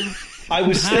unprepared? I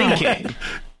was thinking.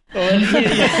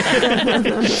 It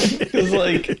was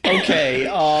like, okay,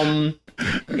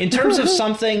 in terms of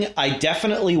something I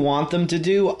definitely want them to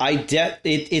do,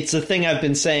 it's a thing I've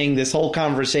been saying this whole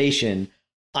conversation.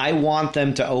 I want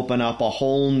them to open up a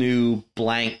whole new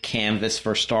blank canvas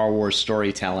for Star Wars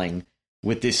storytelling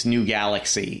with this new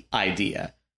galaxy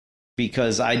idea.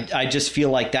 Because I just feel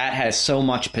like that has so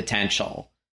much potential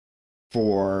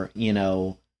for,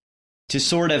 to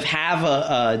sort of have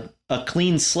a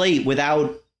clean slate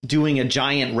without doing a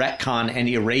giant retcon and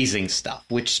erasing stuff,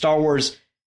 which Star Wars,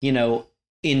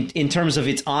 in terms of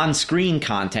its on-screen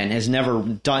content has never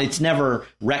done. It's never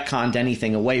retconned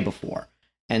anything away before.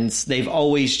 And they've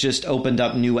always just opened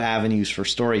up new avenues for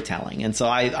storytelling. And so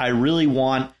I really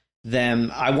want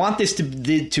them. I want this to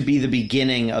be the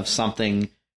beginning of something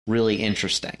really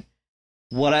interesting.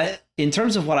 in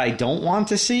terms of what I don't want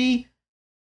to see,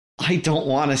 I don't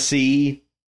want to see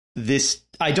this.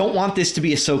 I don't want this to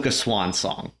be Ahsoka's swan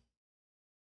song.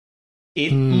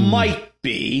 It might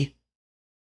be,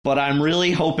 but I'm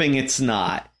really hoping it's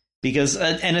not. Because,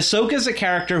 and Ahsoka's a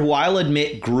character who I'll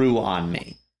admit grew on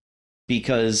me.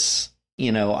 Because,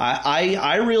 you know,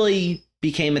 I really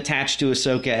became attached to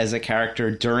Ahsoka as a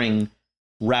character during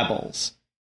Rebels.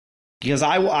 Because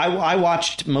I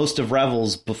watched most of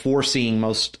Rebels before seeing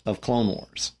most of Clone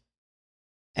Wars.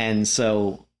 And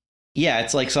so, yeah,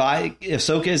 it's like,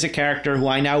 Ahsoka is a character who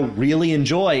I now really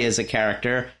enjoy as a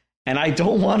character, and I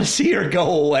don't want to see her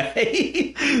go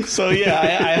away. So, yeah,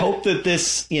 I hope that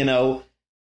this, you know,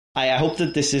 I hope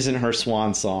that this isn't her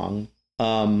swan song.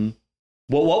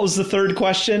 What was the third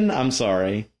question? I'm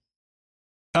sorry.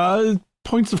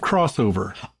 Points of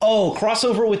crossover. Oh,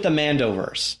 crossover with the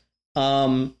Mandoverse.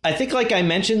 I think, like I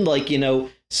mentioned, like, you know,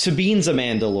 Sabine's a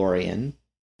Mandalorian.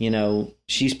 You know,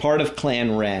 she's part of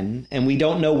Clan Ren, and we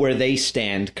don't know where they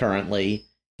stand currently,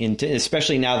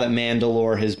 especially now that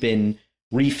Mandalore has been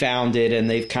refounded and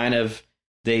they've kind of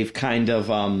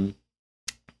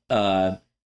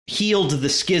healed the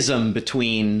schism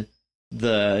between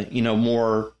the, you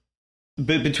know,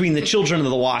 between the Children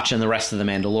of the Watch and the rest of the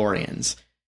Mandalorians.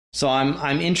 So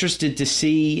I'm interested to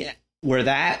see where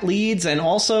that leads. And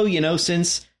also, you know,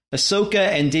 since Ahsoka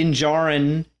and Din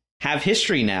Djarin have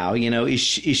history now, you know, is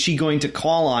she going to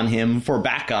call on him for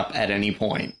backup at any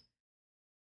point?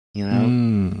 You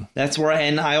know, that's where,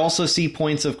 and I also see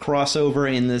points of crossover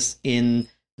in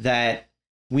that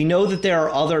we know that there are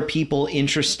other people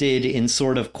interested in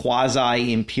sort of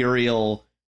quasi-imperial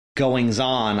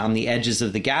goings-on on the edges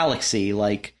of the galaxy,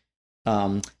 like,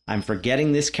 I'm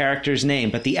forgetting this character's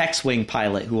name, but the X-Wing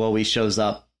pilot who always shows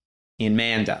up in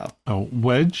Mando. Oh,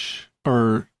 Wedge?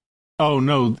 Or, oh,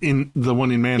 no, in the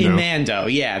one in Mando. In Mando,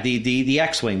 yeah, the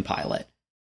X-Wing pilot.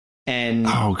 And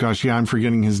oh, gosh, yeah, I'm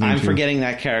forgetting his name, I'm forgetting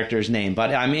that character's name,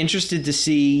 but I'm interested to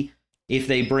see if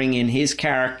they bring in his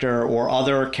character or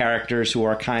other characters who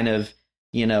are kind of,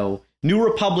 you know, New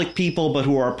Republic people, but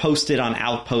who are posted on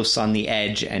outposts on the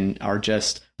edge and are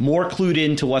just more clued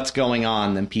into what's going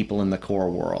on than people in the core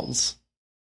worlds.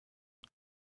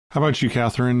 How about you,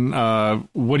 Catherine?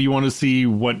 What do you want to see?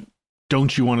 What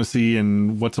don't you want to see?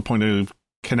 And what's the point of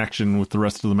connection with the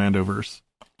rest of the Mandoverse?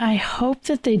 I hope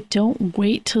that they don't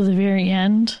wait till the very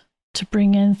end to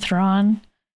bring in Thrawn,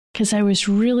 because I was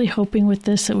really hoping with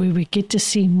this that we would get to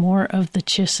see more of the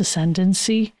Chiss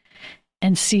ascendancy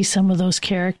and see some of those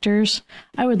characters.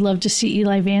 I would love to see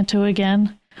Eli Vanto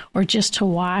again, or just to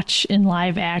watch in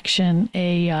live action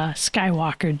a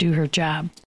Skywalker do her job.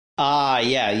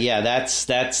 Yeah. That's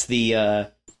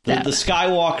the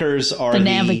Skywalkers are the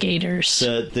navigators,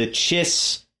 the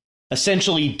Chiss,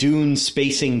 essentially Dune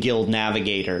Spacing Guild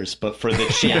navigators, but for the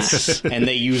Chiss, and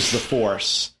they use the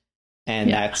Force.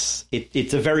 And that's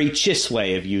it's a very Chiss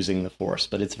way of using the Force,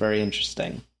 but it's very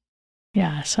interesting.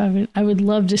 Yeah, so I would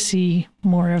love to see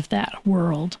more of that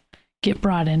world get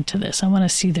brought into this. I want to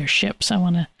see their ships. I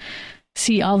want to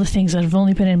see all the things that have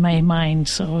only been in my mind.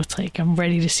 So it's like I'm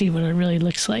ready to see what it really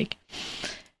looks like.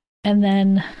 And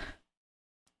then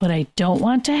what I don't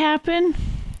want to happen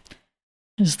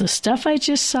is the stuff I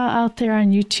just saw out there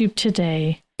on YouTube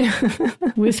today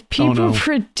with people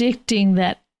predicting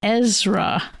that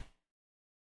Ezra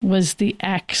was the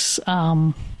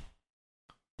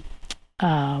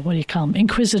what do you call him?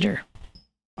 Inquisitor.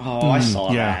 Oh, I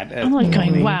saw that. I'm like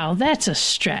going, wow, that's a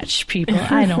stretch, people.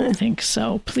 I don't think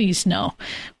so. Please, no.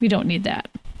 We don't need that.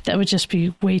 That would just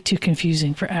be way too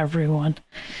confusing for everyone.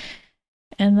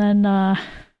 And then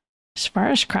as far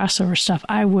as crossover stuff,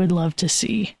 I would love to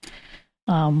see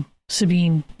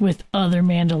Sabine with other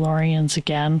Mandalorians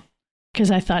again, because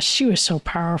I thought she was so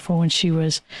powerful when she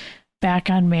was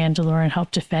back on Mandalore and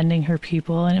helped defending her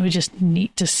people, and it was just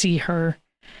neat to see her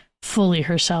fully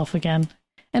herself again.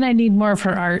 And I need more of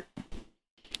her art.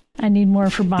 I need more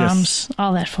of her bombs,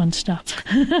 all that fun stuff.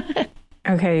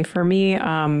 Okay, for me,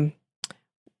 I'll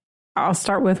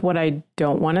start with what I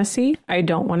don't want to see. I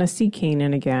don't want to see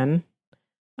Kanan again,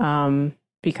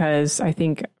 because I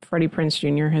think Freddie Prinze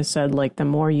Jr. has said, like, the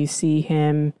more you see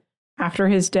him after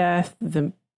his death,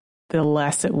 the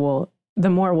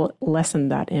more will lessen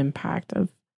that impact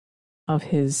of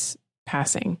his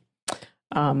passing.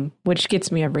 Which gets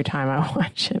me every time I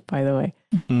watch it, by the way.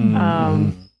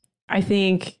 I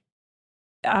think,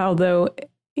 although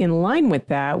in line with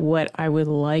that, what I would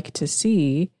like to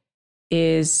see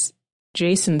is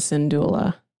Jason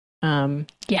Syndulla.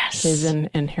 Yes. His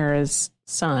and Hera's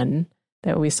son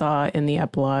that we saw in the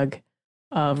epilogue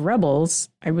of Rebels.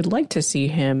 I would like to see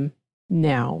him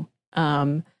now.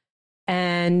 And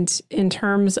And in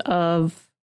terms of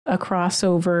a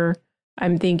crossover,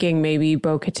 I'm thinking maybe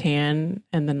Bo-Katan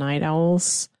and the Night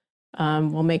Owls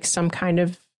will make some kind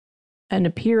of an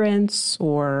appearance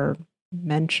or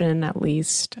mention at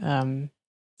least.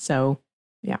 So,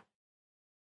 yeah.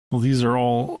 Well, these are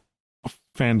all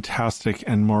fantastic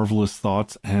and marvelous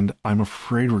thoughts, and I'm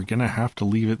afraid we're going to have to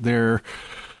leave it there.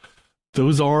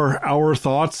 Those are our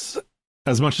thoughts,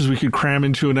 as much as we could cram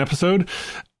into an episode.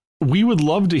 We would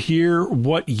love to hear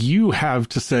what you have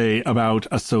to say about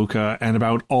Ahsoka and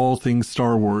about all things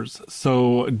Star Wars.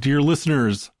 So, dear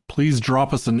listeners, please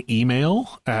drop us an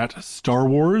email at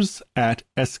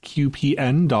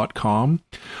starwars@sqpn.com,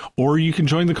 or you can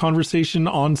join the conversation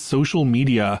on social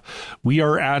media. We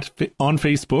are on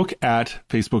Facebook at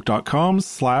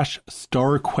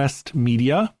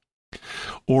facebook.com/StarQuestMedia,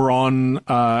 or on,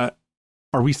 are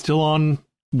we still on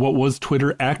what was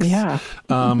Twitter X? Yeah.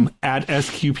 At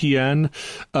SQPN.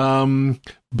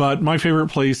 But my favorite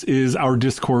place is our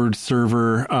Discord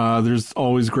server. There's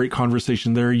always great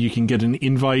conversation there. You can get an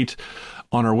invite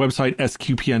on our website,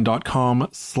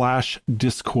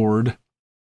 sqpn.com/Discord.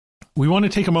 We want to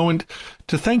take a moment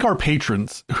to thank our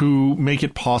patrons who make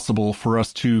it possible for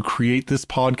us to create this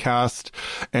podcast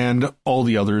and all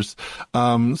the others.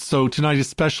 So tonight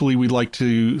especially, we'd like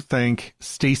to thank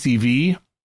Stacy V,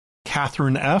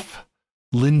 Catherine F,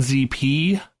 Lindsay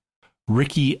P,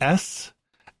 Ricky S,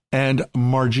 and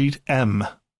Margit M.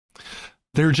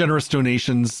 Their generous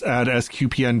donations at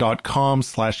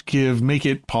sqpn.com/give make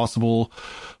it possible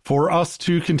for us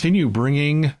to continue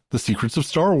bringing the secrets of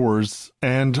Star Wars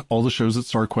and all the shows at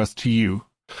StarQuest to you.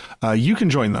 You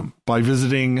can join them by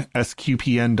visiting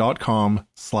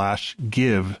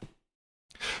sqpn.com/give.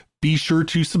 Be sure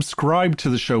to subscribe to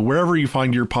the show wherever you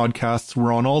find your podcasts.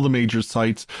 We're on all the major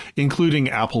sites, including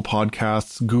Apple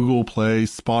Podcasts, Google Play,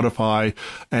 Spotify,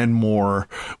 and more.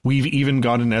 We've even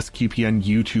got an SQPN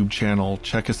YouTube channel.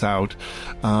 Check us out.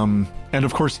 And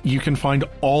of course, you can find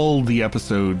all the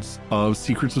episodes of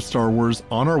Secrets of Star Wars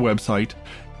on our website,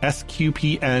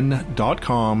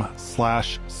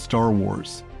 sqpn.com/Star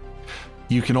Wars.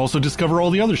 You can also discover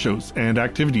all the other shows and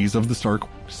activities of the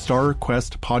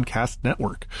StarQuest Podcast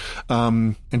Network,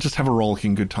 and just have a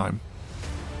rollicking good time.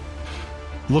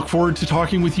 Look forward to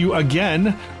talking with you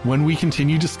again when we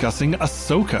continue discussing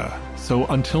Ahsoka. So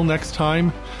until next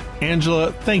time,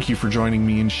 Angela, thank you for joining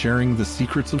me and sharing the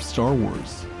secrets of Star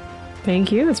Wars.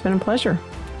 Thank you. It's been a pleasure.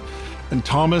 And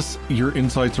Thomas, your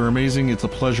insights are amazing. It's a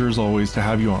pleasure as always to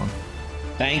have you on.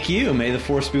 Thank you. May the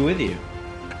Force be with you.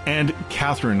 And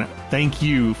Catherine, thank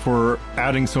you for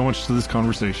adding so much to this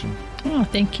conversation. Oh,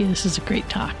 thank you. This is a great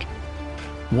talk.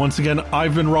 Once again,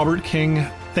 I've been Robert King.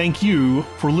 Thank you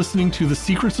for listening to The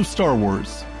Secrets of Star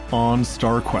Wars on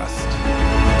StarQuest.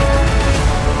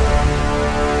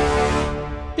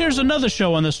 Here's another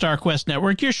show on the StarQuest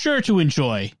Network you're sure to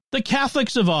enjoy. The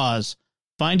Catholics of Oz.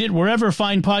 Find it wherever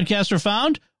fine podcasts are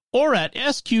found or at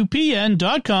sqpn.com/Oz.